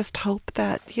God, and I just hope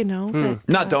that that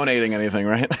Not donating anything,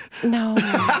 right? no,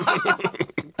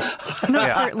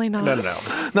 certainly not. No.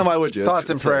 No, why would you? Thoughts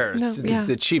and prayers. No, It's yeah.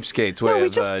 the cheapskate's way No, we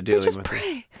of just dealing with it.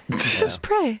 pray. Just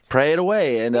pray. Pray it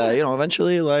away, and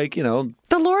eventually, The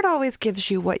Lord always gives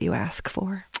you what you ask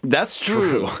for. that's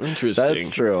true. Interesting. That's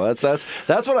true.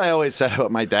 That's what I always said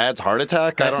about my dad's heart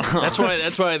attack. I don't know. That's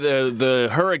why the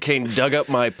hurricane dug up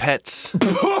my pets.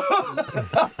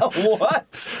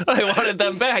 What? I wanted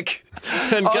them back,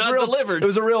 and God delivered. It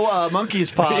was a real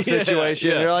monkey's paw Yeah, situation.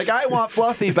 yeah. You're like, I want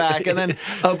Fluffy back, and then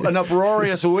an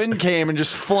uproarious wind came and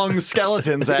just flung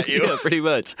skeletons at you. Yeah, pretty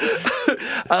much.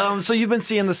 So you've been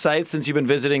seeing the sights since you've been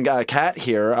visiting Kat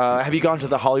here. Have you gone to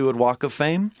the Hollywood Walk of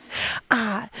Fame?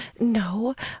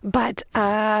 No, but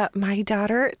my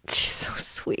daughter, she's so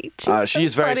sweet.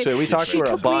 She's very sweet. We talked to her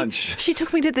a bunch. She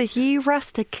took me to the Ye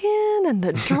Rustican and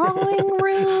the drawing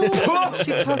room.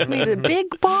 She took me to the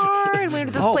Big Bar and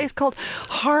went to this place called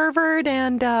Harvard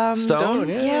and Stone?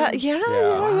 Yeah.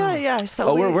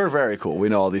 So We're very cool. We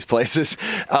know all these places.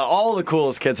 All the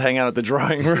coolest kids hang out at the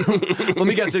drawing room. Let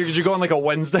me guess, did you go on like a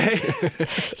Wednesday?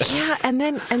 yeah, and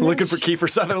then Looking for Kiefer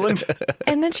Sutherland?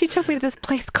 and then she took me to this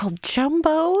place called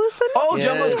Jumbo's. And Oh,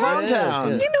 Jumbo's Clown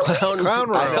Town. Clown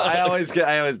Room. I always,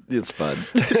 it's fun.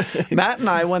 Matt and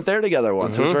I went there together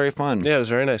once. It was very fun. Yeah, it was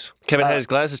very nice. Kevin had his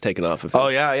glasses taken off of him. Oh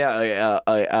yeah.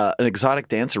 An exotic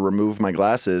dancer removed my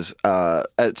glasses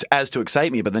as to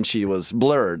excite me, but then she was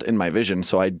blurred in my vision,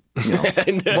 so it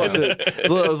was a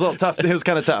little tough. It was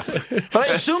kind of tough, but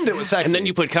I assumed it was sexy. And then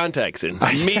you put contacts in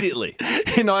immediately.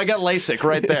 I got LASIK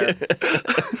right there.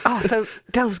 oh,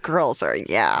 those girls are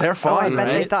They're fun, Oh, I bet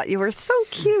they right? thought you were so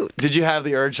cute. Did you have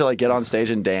the urge to get on stage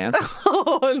and dance?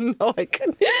 Oh no, I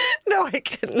couldn't. No, I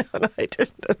couldn't. No, I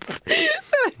didn't.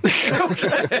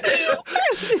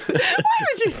 Why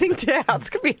would you think to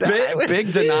ask me that?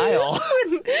 Big denial.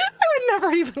 It would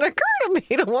never even occur to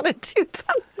me to want to do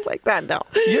something like that. No.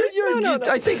 No.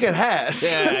 I think it has.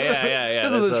 Yeah.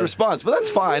 Because of this response, but that's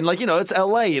fine. It's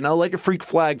LA. Let your freak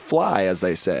flag fly, as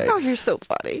they say. Oh, you're so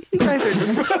funny. You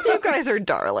guys are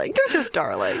darling. You're just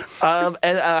darling.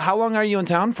 And how long are you in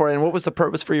town for? And what was the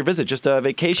purpose for your visit? Just a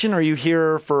vacation? Or are you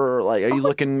here for are you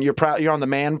looking? You're on the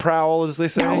man prowl, as they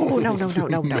say. No.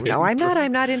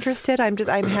 I'm not interested. I'm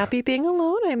happy being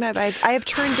alone. I have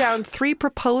turned down 3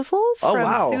 proposals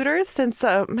from suitors since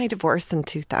my divorce in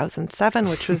 2007,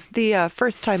 which was the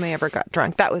first time I ever got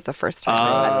drunk. That was the first time.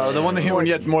 I had the one that when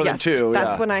you had more than 2.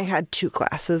 That's when I had 2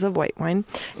 glasses of white wine.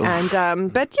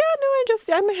 And but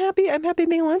I'm happy. I'm happy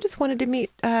being alone. Just wanted to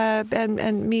meet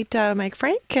meet Mike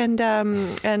Frank and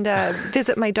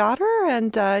visit my daughter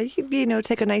and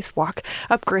take a nice walk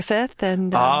up Griffith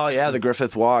and. The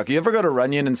Griffith Walk. You ever go to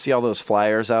Runyon and see all those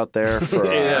flyers out there? For,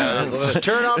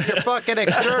 Turn off your fucking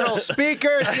external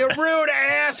speakers, you rude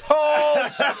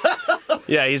assholes!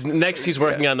 Yeah, he's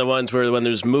working on the ones where when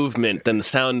there's movement, then the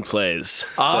sound plays.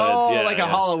 A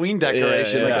Halloween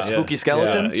decoration, like a spooky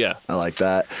skeleton? Yeah. I like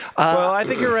that. Well, I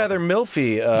think you're rather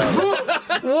milfy.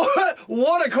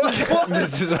 What a question.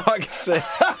 This is August.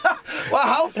 Wow,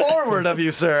 how forward of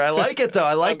you, sir. I like it, though.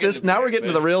 I like this. Now we're getting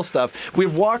to the real stuff.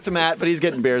 We've walked Matt, but he's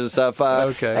getting beers and stuff.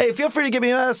 Okay. Hey, feel free to give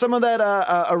me some of that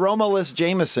aromaless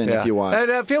Jameson if you want.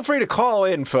 And feel free to call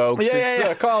in, folks. It's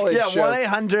a call-in show.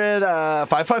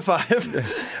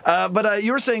 1-800-555. But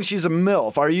you were saying she's a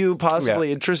MILF. Are you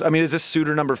possibly interested? I mean, is this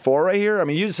suitor number 4 right here? I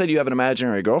mean, you said you have an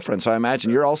imaginary girlfriend, so I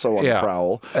imagine you're also on the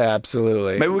prowl.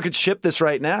 Absolutely. Maybe we could ship this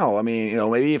right now. I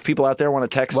mean, maybe if people out there want to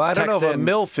text. Well, I don't know if in. a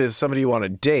MILF is somebody you want to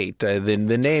date. Then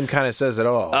the name kind of says it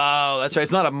all. Oh, that's right.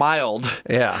 It's not a mild.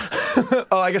 Yeah.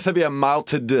 Oh, I guess that'd be a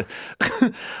milted.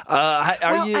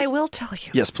 I will tell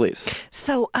you. Yes, please.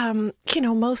 So,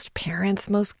 most parents,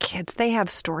 most kids, they have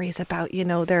stories about,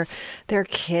 their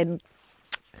kid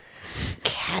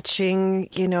catching,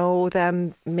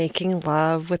 them making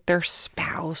love with their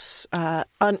spouse.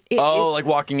 Like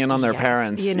walking in on their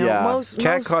parents.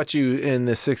 Cat caught you in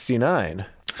the 69.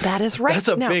 That is right. That's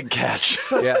a big catch.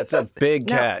 It's a big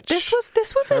catch. This was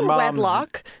in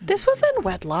wedlock. This was in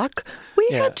wedlock. We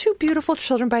had 2 beautiful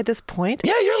children by this point.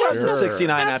 Yeah, you're allowed to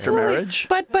 69 after marriage.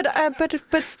 But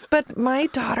my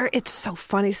daughter, it's so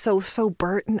funny. So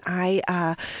Bert and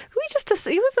I, we just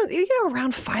it was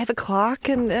around 5 o'clock,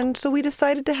 and so we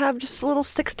decided to have just a little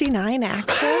 69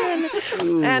 action,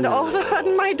 and all of a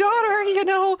sudden my daughter,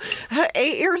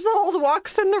 8 years old,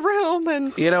 walks in the room,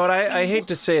 and you know what? I hate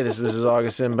to say this, Mrs.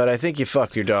 Augustin, but I think you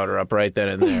fucked your daughter up right then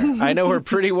and there. I know her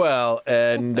pretty well,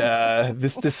 and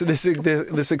this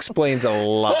explains a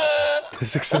lot.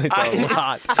 This explains a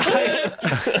lot.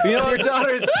 Your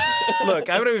daughter's. Look,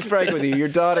 I'm going to be frank with you. Your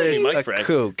daughter is a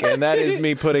kook, and that is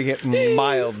me putting it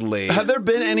mildly. Have there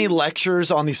been any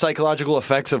lectures on the psychological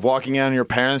effects of walking in on your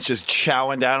parents just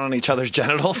chowing down on each other's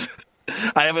genitals?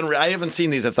 I haven't seen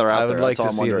these if they're out there. I would like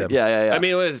to see them. Yeah. I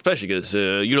mean, especially because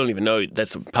you don't even know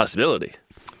that's a possibility.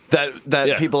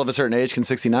 That people of a certain age can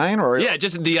 69, or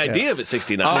just the idea of it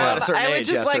 69. At a certain I would age,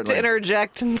 just like to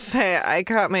interject and say I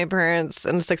caught my parents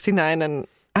in 69 and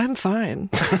I'm fine.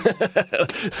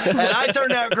 And I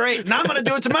turned out great, and I'm going to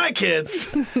do it to my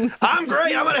kids. I'm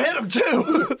great. I'm going to hit them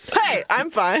too. Hey, I'm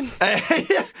fine.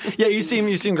 Yeah, you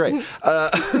seem great.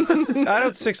 I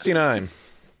don't 69.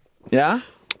 Yeah?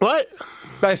 What?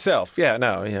 Myself. Yeah.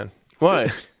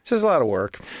 Why? It's just a lot of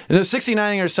work. And the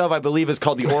 69ing yourself, I believe, is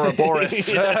called the Ouroboros.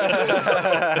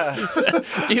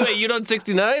 You don't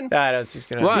 69? I don't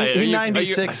 69. Why? He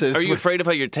 96s. Are you afraid of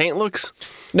how your taint looks?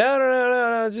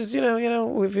 No. It's just,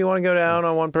 if you want to go down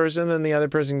on one person, then the other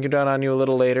person can go down on you a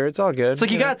little later. It's all good. It's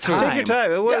like you got time. Take your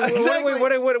time.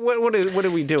 What are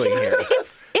we doing here?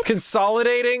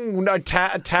 Consolidating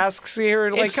tasks here?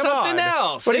 It's come something on.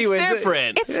 else. What It's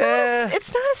different. It's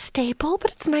not a staple,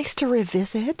 but it's nice to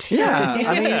revisit. Yeah.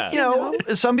 I mean,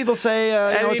 some people say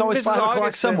it's always Mrs. 5 o'clock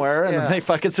Augustin, somewhere, and then they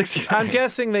fucking 69. I'm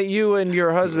guessing that you and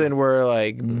your husband were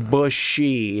like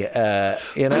bushy,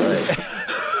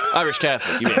 Irish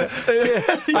Catholic, you mean?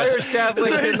 Irish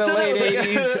Catholic in the late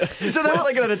 80s. You said that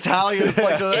like an Italian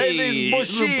flex. Hey, these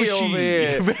bushy over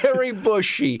here. Very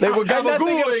bushy. They were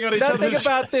gabagooing on each other. Nothing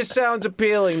about this sounds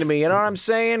appealing to me. You know what I'm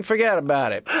saying? Forget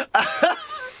about it.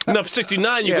 Enough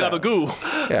 69, you gabagoo.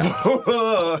 Yeah.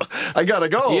 I gotta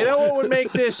go. You know what would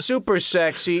make this super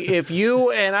sexy? If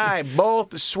you and I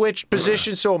both switched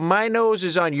positions so my nose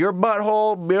is on your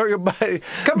butthole, your butt.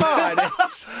 Come on.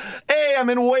 Hey, I'm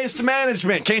in waste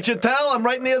management. Can't you tell? I'm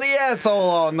right near the asshole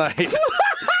all night.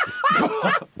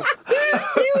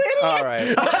 All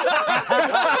right.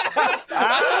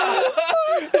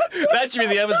 That should be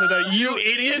the episode of You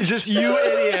Idiot. Just you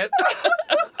idiot.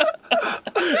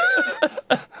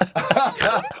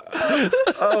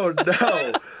 Oh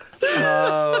no!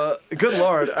 Good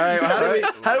Lord! All right,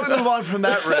 how do we move on from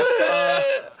that riff?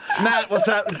 Matt, what's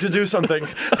happening? To do something.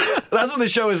 That's what the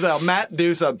show is now. Matt,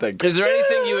 do something. Is there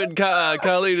anything you would,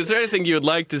 Colleen? Is there anything you would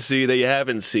like to see that you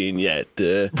haven't seen yet?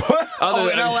 In LA.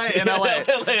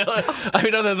 I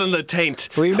mean, other than the taint.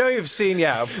 Well, you've seen,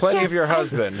 plenty of your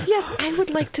husband. Yes, I would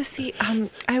like to see.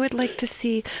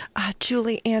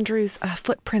 Julie Andrews'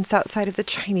 footprints outside of the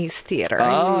Chinese theater.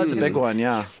 Oh, that's a big one.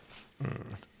 Yeah.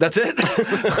 That's it?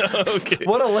 Okay.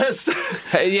 What a list.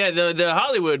 Yeah, the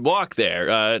Hollywood Walk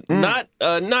there. Not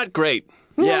great.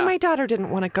 No, my daughter didn't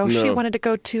want to go. No. She wanted to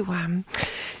go to,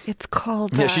 it's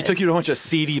called... Yeah, she took you to a bunch of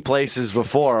seedy places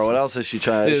before. What else has she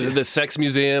tried? The Sex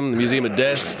Museum, the Museum of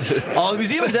Death. Oh, the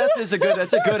Museum of Death is a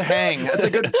good hang.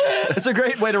 It's a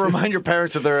great way to remind your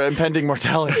parents of their impending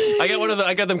mortality.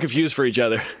 I got them confused for each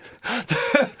other.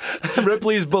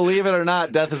 Ripley's Believe It or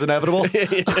Not, Death is Inevitable.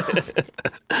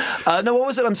 No, what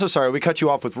was it? I'm so sorry. We cut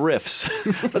you off with riffs.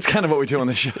 That's kind of what we do on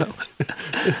the show.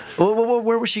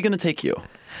 Where was she going to take you?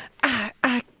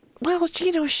 Well,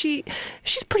 she's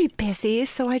pretty busy,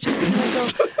 so I just kind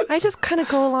of go. I just kind of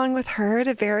go along with her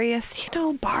to various,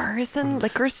 bars and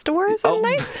liquor stores and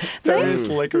various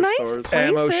liquor nice stores. places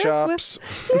Ammo shops.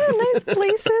 nice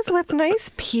places with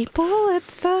nice people.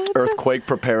 It's Earthquake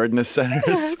preparedness centers.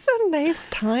 it's a nice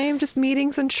time. Just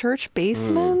meetings in church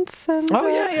basements. And, Oh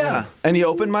yeah. Any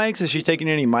open mics? Is she taking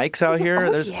any mics out here?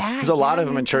 Oh, there's yeah, there's a lot of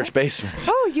them you in church bet. basements.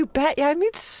 Oh, you bet. Yeah, I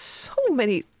meet so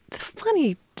many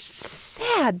funny,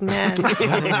 sad men.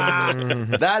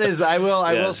 That is, I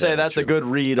will say that's a good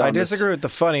read on I disagree with the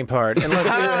funny part.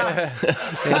 Unless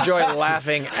you enjoy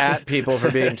laughing at people for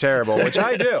being terrible, which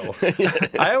I do.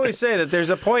 I always say that there's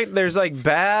a point, there's like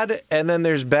bad, and then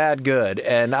there's bad good.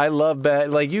 And I love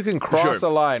bad. Like, you can cross a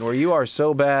line where you are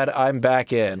so bad, I'm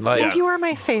back in. Like, Well, you were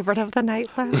my favorite of the night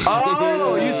last night.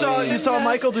 Oh, you saw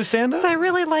Michael do stand up? I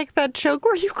really like that joke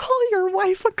where you call your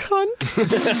wife a cunt.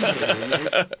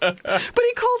 But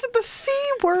he calls it the C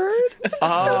word. It's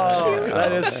so cute.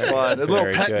 That is fun. A little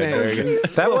very pet good, name. very good.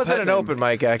 That wasn't an open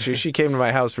mic, actually. She came to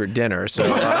my house for dinner, so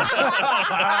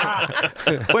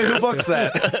Wait, who books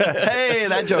that? Hey,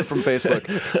 that joke from Facebook.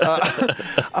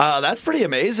 That's pretty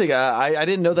amazing. I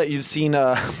didn't know that you've seen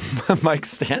Mike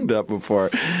stand up before.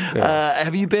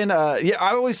 Have you been? I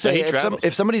always say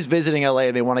if somebody's visiting LA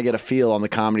and they want to get a feel on the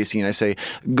comedy scene, I say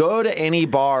go to any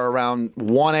bar around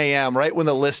 1 a.m. right when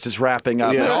the list is wrapping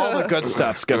up, and all the good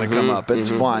stuff's going to come up. It's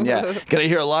fun. Yeah, going to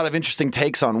hear a lot of interesting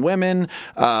takes on women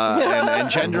and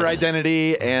gender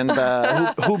identity and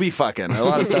who be fucking. A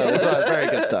lot of stuff. It's very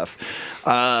good stuff.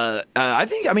 I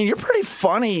think, you're pretty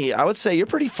funny. I would say you're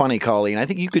pretty funny, Colleen. I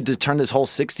think you could turn this whole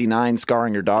 69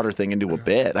 scarring your daughter thing into a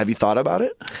bit. Have you thought about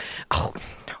it? Oh,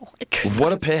 no, I couldn't.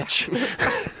 What a pitch.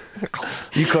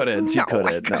 You couldn't. You I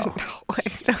couldn't. No.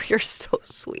 couldn't. No, you're so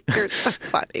sweet. You're so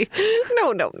funny.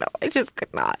 No. I just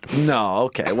could not. No.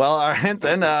 Okay. Well, all right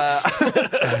then. What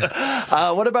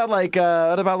about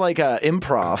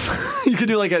improv? You could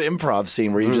do like an improv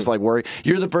scene where you just like worry.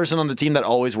 You're the person on the team that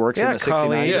always works in the 69.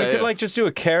 Colleen, you could like just do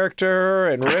a character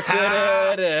and riff in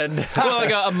it, and Well,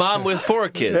 like a mom with 4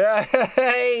 kids.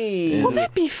 hey, Well,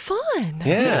 that'd be fun.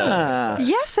 Yeah.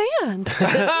 Yes, and.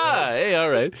 Hey, all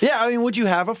right. Yeah. Would you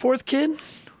have a 4th kid?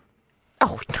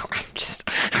 Oh, no, I'm just.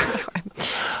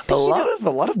 A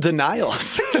lot of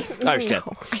denials. I understand.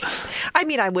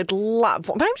 I would love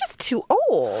one, but I'm just too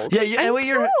old. Yeah, I'm well,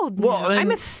 too old. well, now.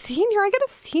 I'm a senior. I get a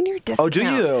senior discount. Oh, do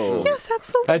you? Yes,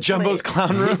 absolutely. At Jumbo's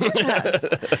Clown Room. Yes.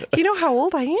 You know how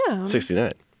old I am?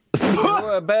 69.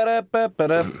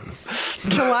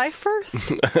 July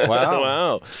 1st,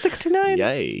 Wow. 69.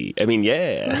 Yay. I mean,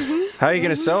 yeah. how are you going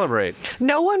to celebrate?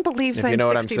 No one believes If I'm you know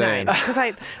what I'm 69 saying. because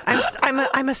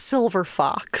I'm a silver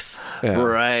fox. Yeah.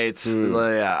 Right.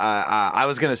 Yeah, I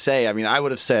was gonna say. I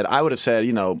would have said.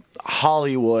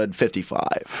 Hollywood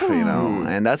 55.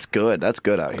 And that's good. That's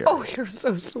good out here. Oh, you're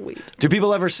so sweet. Do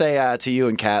people ever say to you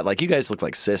and Kat, like, you guys look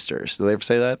like sisters? Do they ever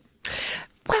say that?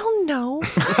 Well, no,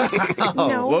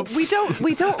 no, whoops. we don't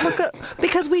look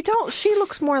because we don't. She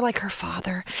looks more like her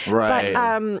father, Right.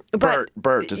 But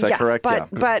Bert, is that yes, correct?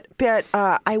 But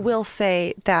Yeah. I will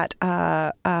say that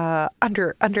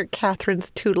under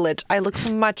Catherine's tutelage, I look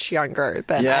much younger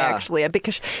than I actually am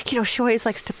because she always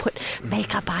likes to put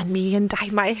makeup on me and dye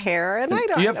my hair, and I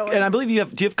don't know. And I believe you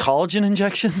have. Do you have collagen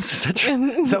injections? Is that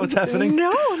true? Is that what's happening?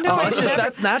 No.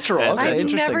 That's natural. Okay, I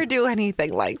interesting. never do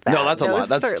anything like that. No, that's a lot.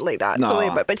 That's certainly not. no.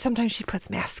 But sometimes she puts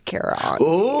mascara on.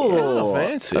 Oh,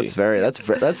 fancy. That's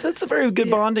a very good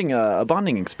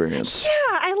bonding experience. Yeah,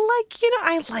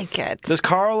 I like it. Does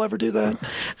Carl ever do that?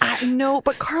 No,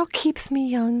 but Carl keeps me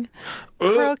young.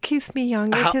 Carl keeps me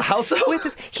young. How so?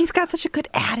 He's got such a good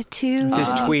attitude. His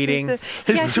tweeting.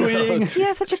 His tweeting. He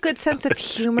has such a good sense of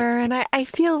humor, and I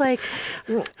feel like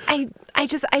I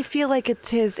feel like it's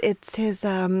his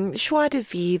joie de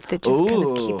vivre that just kind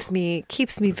of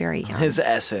keeps me very young. His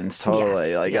essence,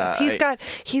 totally. Yes.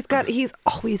 He's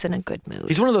always in a good mood.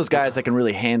 He's one of those guys that can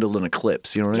really handle an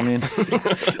eclipse. You know what I mean?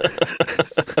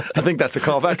 I think that's a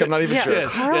callback. I'm not even sure.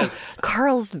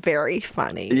 Carl's very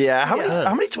funny. Yeah.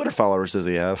 How many Twitter followers does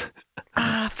he have?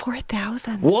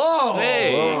 4,000. Whoa!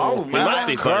 Hey. Oh, He must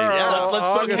be funny. Yeah,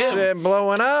 let's book him. August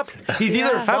blowing up. He's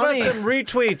either How funny. about some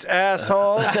retweets,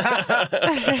 asshole?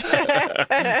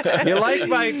 You like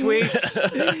my tweets?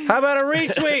 How about a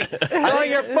retweet? I like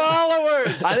your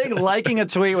followers. I think liking a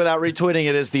tweet without retweeting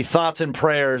it is the thoughts and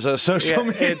prayers of social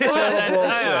media. It's total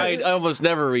bullshit. I almost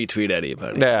never retweet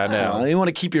anybody. Yeah, no. You want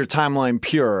to keep your timeline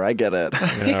pure. I get it.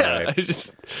 Yeah, I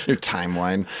just Your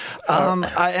timeline.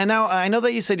 I know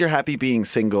that you said you're happy being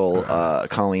single,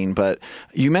 Colleen, but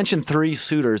you mentioned 3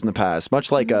 suitors in the past,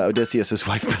 much like Odysseus'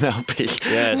 wife Penelope.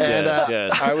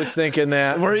 yes. I was thinking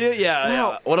that. Were you? Yeah.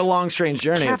 Well, What a long, strange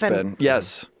journey Kevin, it's been.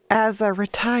 Yes. As a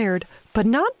retired but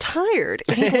not tired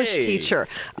English teacher.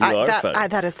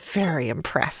 That is very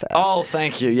impressive. Oh,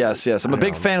 thank you. Yes. I'm a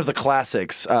big fan of the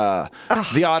classics.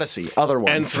 The Odyssey, other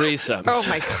ones. And threesomes. Oh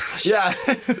my gosh. Yeah.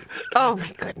 Oh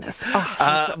my goodness.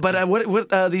 Oh, but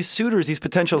what these suitors, these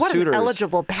potential what suitors. an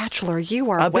eligible bachelor.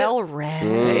 You are well read.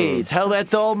 Hey, tell that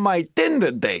to all my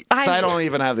Tinder dates. I don't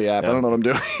even have the app. I don't know what I'm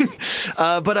doing.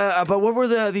 But what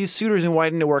were these suitors and why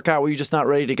didn't it work out? Were you just not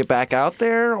ready to get back out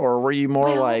there, or were you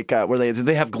more did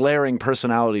they have glaring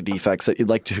personality defects that you'd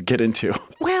like to get into?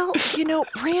 Well,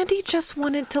 Randy just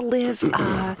wanted to live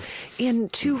in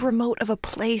too remote of a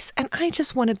place, and I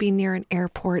just want to be near an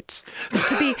airport,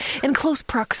 to be in close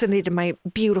proximity to my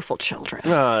beautiful children.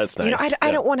 Oh, that's nice.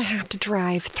 I don't want to have to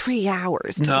drive 3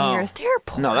 hours to the nearest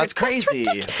airport. No, that's crazy.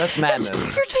 That's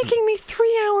madness. You're taking me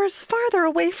 3 hours farther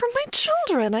away from my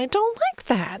children. I don't like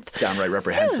that. Downright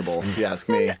reprehensible, if you ask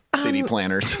me. City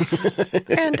planners.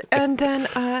 and then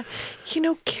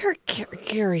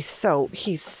Gary's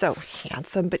he's so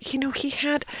handsome, but he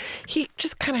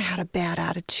just kind of had a bad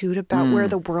attitude about where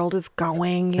the world is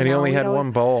going. And he only had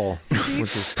one ball,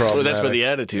 which is problematic. Well, that's where the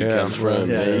attitude comes from.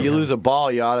 Yeah, you lose a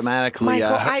ball, you automatically.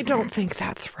 Michael, I don't think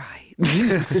that's right.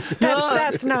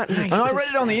 That's not nice. I read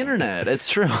it on the internet. It's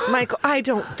true. Michael, I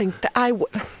don't think that I would.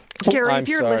 Gary, I'm if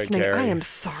you're sorry, listening, Gary. I am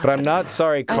sorry. But I'm not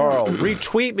sorry, Carl.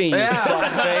 Retweet me, you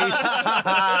fuckface.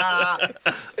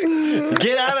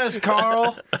 Get at us,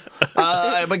 Carl.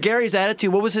 But Gary's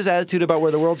attitude, what was his attitude about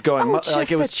where the world's going?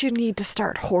 That you need to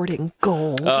start hoarding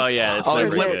gold. Oh, yeah. It's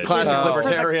classic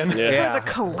libertarian. For the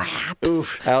collapse.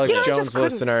 Oof. Alex Jones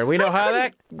listener. We know how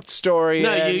that story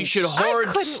ends. You should hoard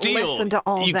steel. Listen to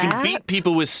all you that. can beat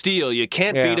people with steel. You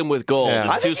can't beat them with gold. Yeah.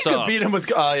 It's I think too you soft. could beat him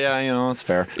with. Oh, yeah, that's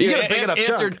fair. You get a big enough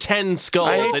After chunk. 10 skulls,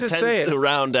 I hate it to tends say it, to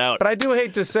round out. But I do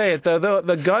hate to say it, though.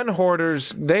 The gun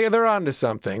hoarders, they're onto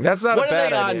something. That's not What a are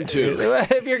bad they idea.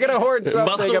 onto? If you're going to hoard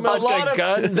something, a bunch of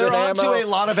guns They're and onto ammo. a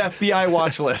lot of FBI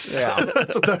watch lists. Yeah.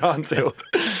 That's what they're onto.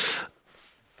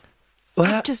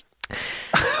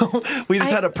 We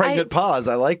just had a pregnant pause.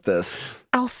 I like this.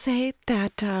 I'll say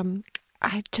that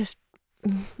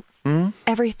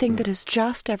everything that is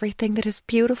just, everything that is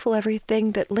beautiful,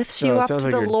 everything that lifts you it up to sounds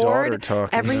like the your Lord, daughter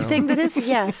talking everything that is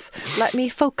yes. Let me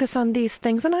focus on these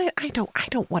things, and I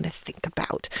don't want to think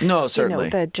about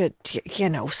certainly.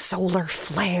 Solar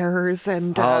flares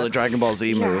and the Dragon Ball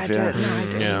Z move.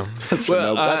 Yeah. That's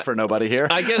for nobody here.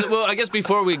 I guess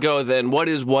before we go, then, what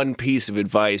is one piece of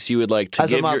advice you would like to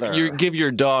As a mother. give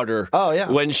your daughter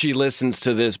when she listens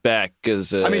to this back?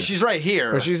 Because I mean, she's right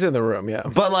here. Well, she's in the room, yeah.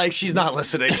 But she's not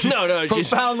listening. No, she's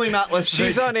profoundly not listening.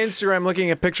 She's on Instagram looking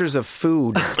at pictures of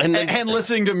food. and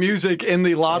listening to music in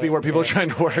the lobby where people are trying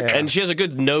to work. And she has a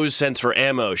good nose sense for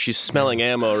ammo. She's smelling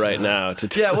ammo right now.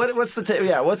 What's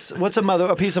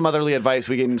a piece of motherly advice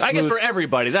we can? I guess for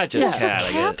everybody, not just Kat.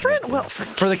 Catherine. Well,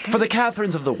 for the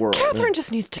Catherines of the world. Catherine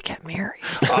just needs to get married.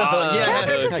 Yeah,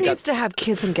 Catherine just needs to have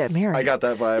kids and get married. I got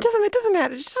that vibe. It doesn't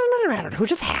matter. It just doesn't matter who.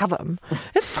 Just have them.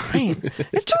 It's fine.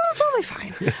 It's totally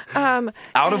fine.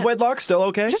 Out of wedlock, still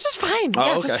okay? Just fine. Oh,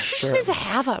 Yeah, okay. she just needs to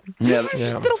have them. Yeah,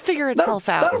 It'll figure itself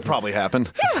out. That'll probably happen.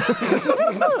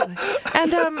 Absolutely.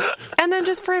 And then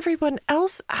just for everyone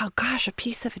else, oh gosh, a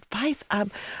piece of advice.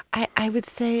 I would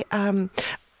say,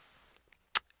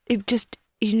 you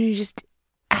just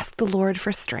ask the Lord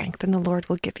for strength, and the Lord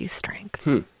will give you strength.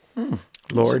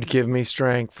 Lord, give me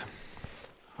strength.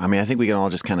 I mean, I think we can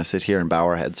all just kind of sit here and bow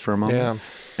our heads for a moment. Yeah.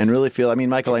 And really feel, I mean,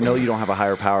 Michael, I know you don't have a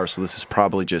higher power, so this is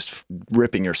probably just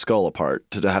ripping your skull apart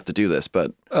to have to do this,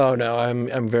 but... Oh, no,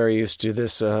 I'm very used to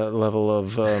this level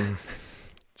of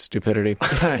stupidity.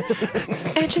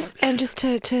 and just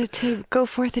to go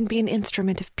forth and be an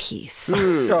instrument of peace. Be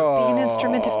an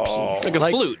instrument of peace. Like a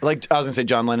flute. Like, I was going to say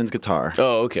John Lennon's guitar.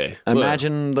 Oh, okay.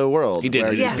 Imagine the world. He did.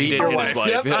 where He you Yes. did beat hit your his wife. wife.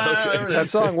 Yep. Yeah. That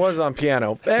song was on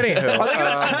piano. Anywho.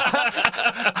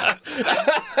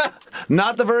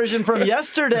 Not the version from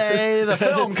yesterday, the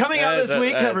film coming out this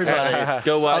week, everybody.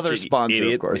 Go watch Other it, sponsor,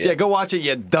 idiot. of course. Yeah. Yeah, go watch it,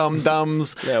 you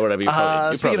dum-dums. Yeah, whatever. You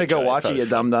probably Speaking of go watch it, you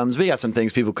dum-dums, we got some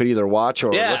things people could either watch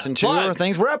or listen to or plugs.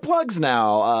 things. We're at plugs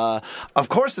now. Of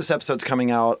course, this episode's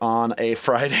coming out on a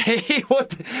Friday.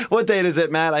 What date is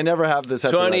it, Matt? I never have this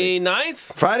episode ready. 29th?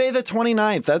 Friday the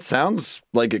 29th. That sounds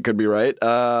like it could be right.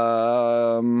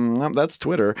 That's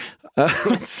Twitter.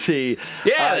 Let's see.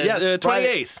 Yeah, yes,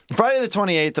 28th. Friday the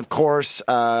 28th, of course,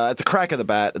 at the crack of the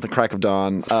bat, at the crack of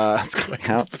dawn. It's coming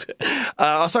out.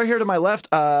 I'll start here to my left.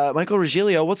 Michael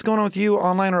Regilio, what's going on with you,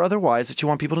 online or otherwise, that you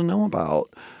want people to know about?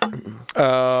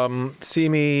 See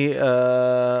me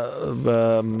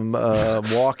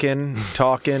walking,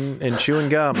 talking, and chewing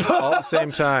gum all at the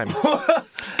same time.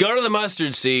 Go to the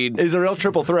Mustard Seed. He's a real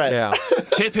triple threat. Yeah.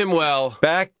 Tip him well.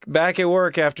 Back at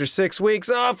work after 6 weeks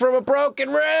off from a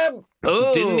broken rib.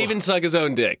 Ooh. Didn't even suck his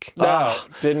own dick. No,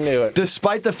 didn't do it.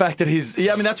 Despite the fact that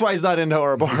that's why he's not into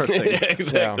Ouroboros.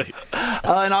 Exactly.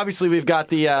 And obviously we've got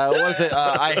the, what is it,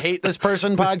 I Hate This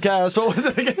Person podcast. What was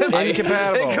it again?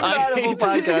 Incompatible. Incompatible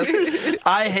podcast.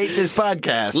 I Hate This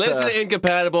podcast. Listen to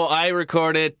Incompatible. I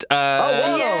record it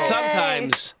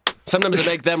sometimes. Sometimes I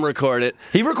make them record it.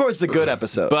 He records the good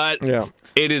episode. But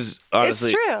it is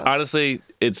honestly, true.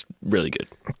 it's really good.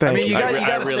 I mean, you got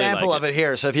I a really sample like of it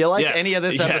here. So if you like Yes. any of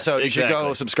this Yes, episode, you should go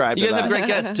exactly. subscribe You to guys that. have great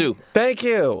guests too. Thank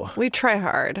you. We try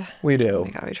hard. We do.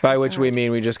 God, we try By so which we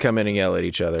mean we just come in and yell at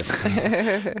each other.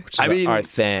 Which is our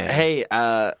thing. Hey,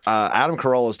 Adam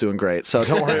Carolla's doing great, so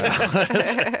don't worry about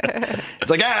it. It's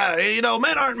like,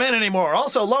 men aren't men anymore.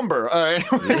 Also, lumber. All right.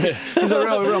 He's a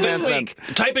real This man's man. week,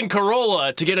 type in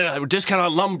Corolla to get a discount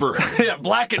on lumber. Yeah,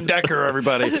 Black & Decker,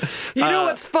 everybody. You know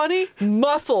what's funny?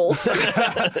 Muscles.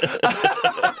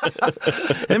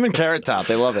 Him and Carrot Top,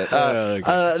 they love it.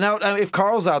 Now, if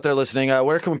Carl's out there listening,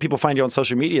 where can people find you on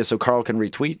social media so Carl can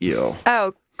retweet you?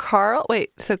 Oh, Carl?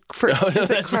 Wait, so for...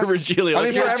 That's for Virgilio. I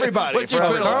mean, for everybody. What's your For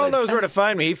Twitter? Carl knows where to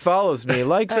find me. He follows me,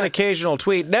 likes an occasional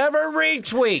tweet, never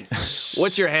retweets.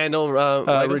 What's your handle?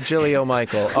 Regilio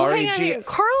Michael. Well, hang on.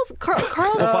 Carl's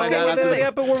find out after Yeah,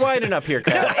 but we're winding up here,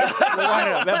 Kat. We're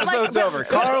winding up. Episode's over.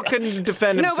 Carl can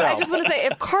defend No, but I himself. just want to say,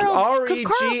 if Carl... 'cause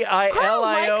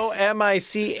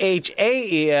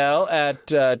REGILIOMICHAEL at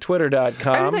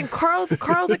twitter.com. I'm just saying, Carl's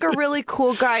like a really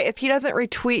cool guy. If he doesn't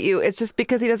retweet you, it's just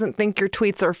because he doesn't think your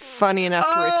tweets are funny enough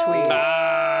to retweet.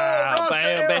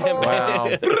 Bam, bam, bam. Wow.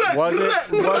 Wasn't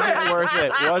worth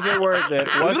it. Wasn't worth it. Wasn't worth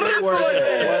it. Wasn't worth it.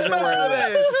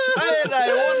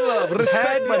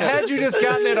 Had you just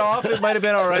gotten it off, it might have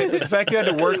been all right. The fact you had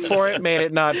to work for it made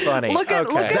it not funny. Look at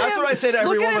That's him, what I say to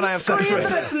every look at woman him I have sex scream with.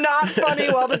 that it's not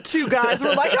funny while the two guys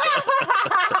were like,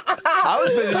 I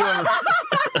was busy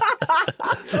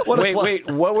doing...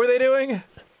 Wait, what were they doing?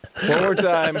 One more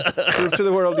time. Prove to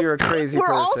the world you're a crazy we're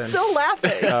person. all still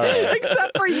laughing,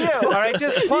 except for you. All right,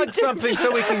 just plug something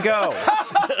so we can go.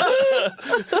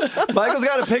 Michael's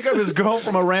got to pick up his girl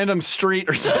from a random street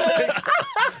or something.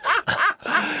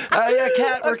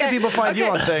 Kat, where can people find you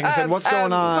on things and what's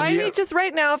going on? Find me just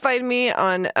right now. Find me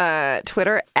on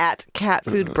Twitter at Cat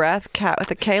Food Breath, cat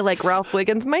with a K, like Ralph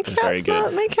Wiggins. My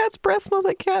cat's breath smells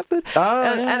like cat food.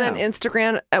 And then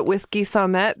Instagram at Whiskey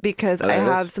Summit, because I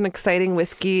have some exciting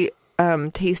whiskey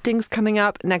tastings coming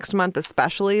up next month,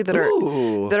 especially that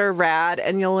are rad,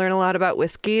 and you'll learn a lot about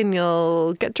whiskey, and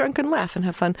you'll get drunk and laugh and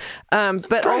have fun.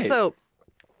 But also,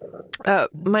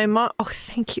 my mom. Oh,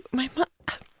 thank you, my mom.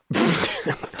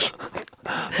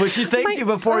 Well, she thanked you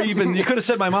before you could have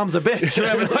said my mom's a bitch. You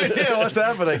have no idea what's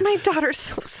happening. My daughter's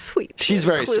so sweet. She's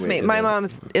very Include sweet. Me. My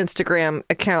mom's Instagram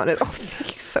account is,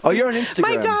 thank you so much. Oh, you're on Instagram.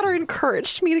 My daughter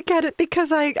encouraged me to get it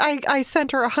because I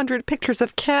sent her 100 pictures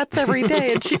of cats every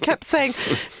day, and she kept saying,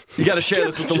 You got to share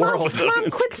this with the world. Mom,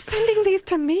 quit sending these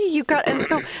to me. You got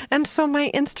and so my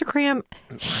Instagram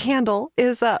handle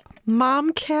is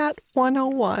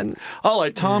momcat101. Oh,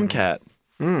 like Tomcat.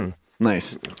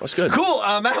 Nice. That's good. Cool.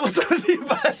 Matt, what's up with you,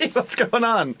 buddy? What's going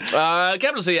on?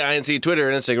 Capital C, INC, Twitter,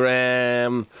 and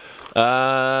Instagram.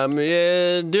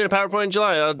 Doing a PowerPoint in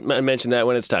July. I'll mention that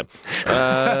when it's time.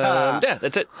 Yeah,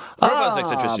 that's it. Profile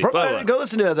eccentricity. Blah, blah. Go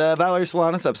listen to the Valerie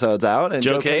Solanas episode's out, and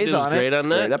Joe Kay's was on great it. on It's a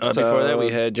that. great episode. Before that,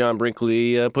 we had John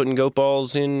Brinkley putting goat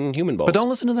balls in human balls. But don't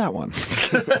listen to that one.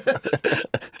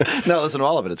 No, listen to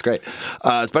all of it. It's great.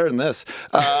 It's better than this.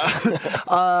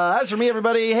 As for me,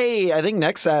 everybody, hey, I think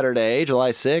next Saturday,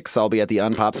 July 6th, I'll be at the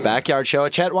Unpops Backyard Show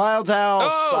at Chet Wild's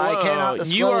house. I cannot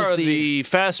disclose you are the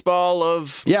fastball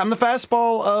of... Yeah, I'm the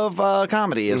fastball of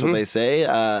comedy, is what they say.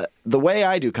 The way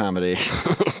I do comedy.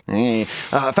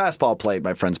 Fastball played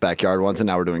my friend's backyard once, and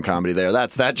now we're doing comedy there.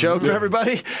 That's that joke for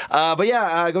everybody. But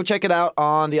yeah, go check it out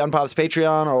on the Unpops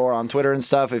Patreon or on Twitter and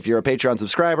stuff. If you're a Patreon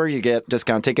subscriber, you get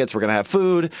discount tickets. We're going to have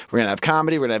food, we're going to have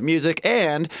comedy, we're going to have music,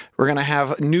 and we're going to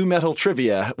have new metal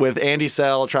trivia with Andy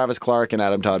Sell, Travis Clark, and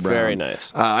Adam Todd Brown. Very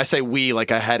nice. I say we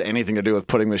like I had anything to do with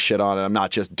putting this shit on, and I'm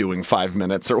not just doing 5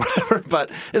 minutes or whatever,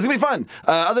 but it's going to be fun.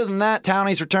 Other than that,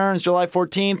 Townies returns July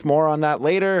 14th. More on that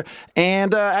later.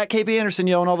 And at KB Anderson,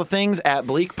 you own all the things. At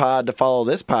Bleak Pod to follow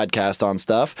this podcast on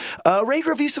stuff. Rate,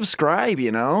 review, subscribe,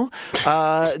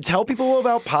 Tell people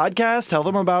about podcasts. Tell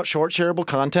them about short, shareable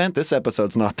content. This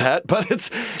episode's not that, but it's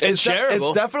shareable.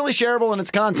 It's definitely shareable in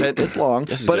its content. It's long,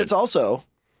 but it's also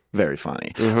Very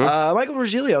funny. Michael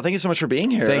Virgilio, thank you so much for being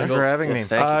here. Thank you for having me.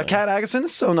 Kat Agason,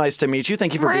 it's so nice to meet you.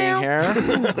 Thank you for being here.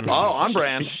 I'm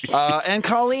Brand. And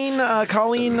Colleen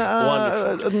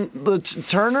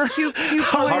Turner?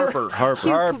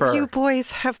 Harper. You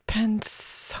boys have been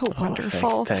so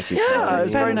wonderful. Thank you. Yeah,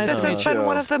 it's very nice to meet you. This has been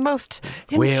one of the most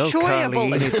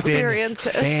enjoyable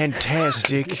experiences.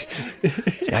 Fantastic.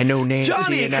 I know Nancy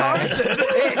Johnny and Carson.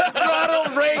 It's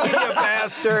Ronald Reagan, you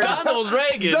bastard. Donald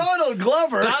Reagan. Donald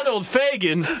Glover. Donald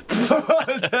Fagan. From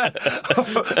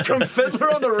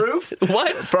Fiddler on the Roof?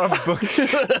 What? From Steely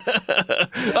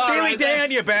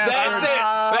Dan, you bastard.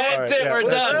 That's it. We're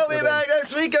done. We'll be back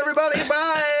next week, everybody.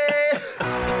 Bye.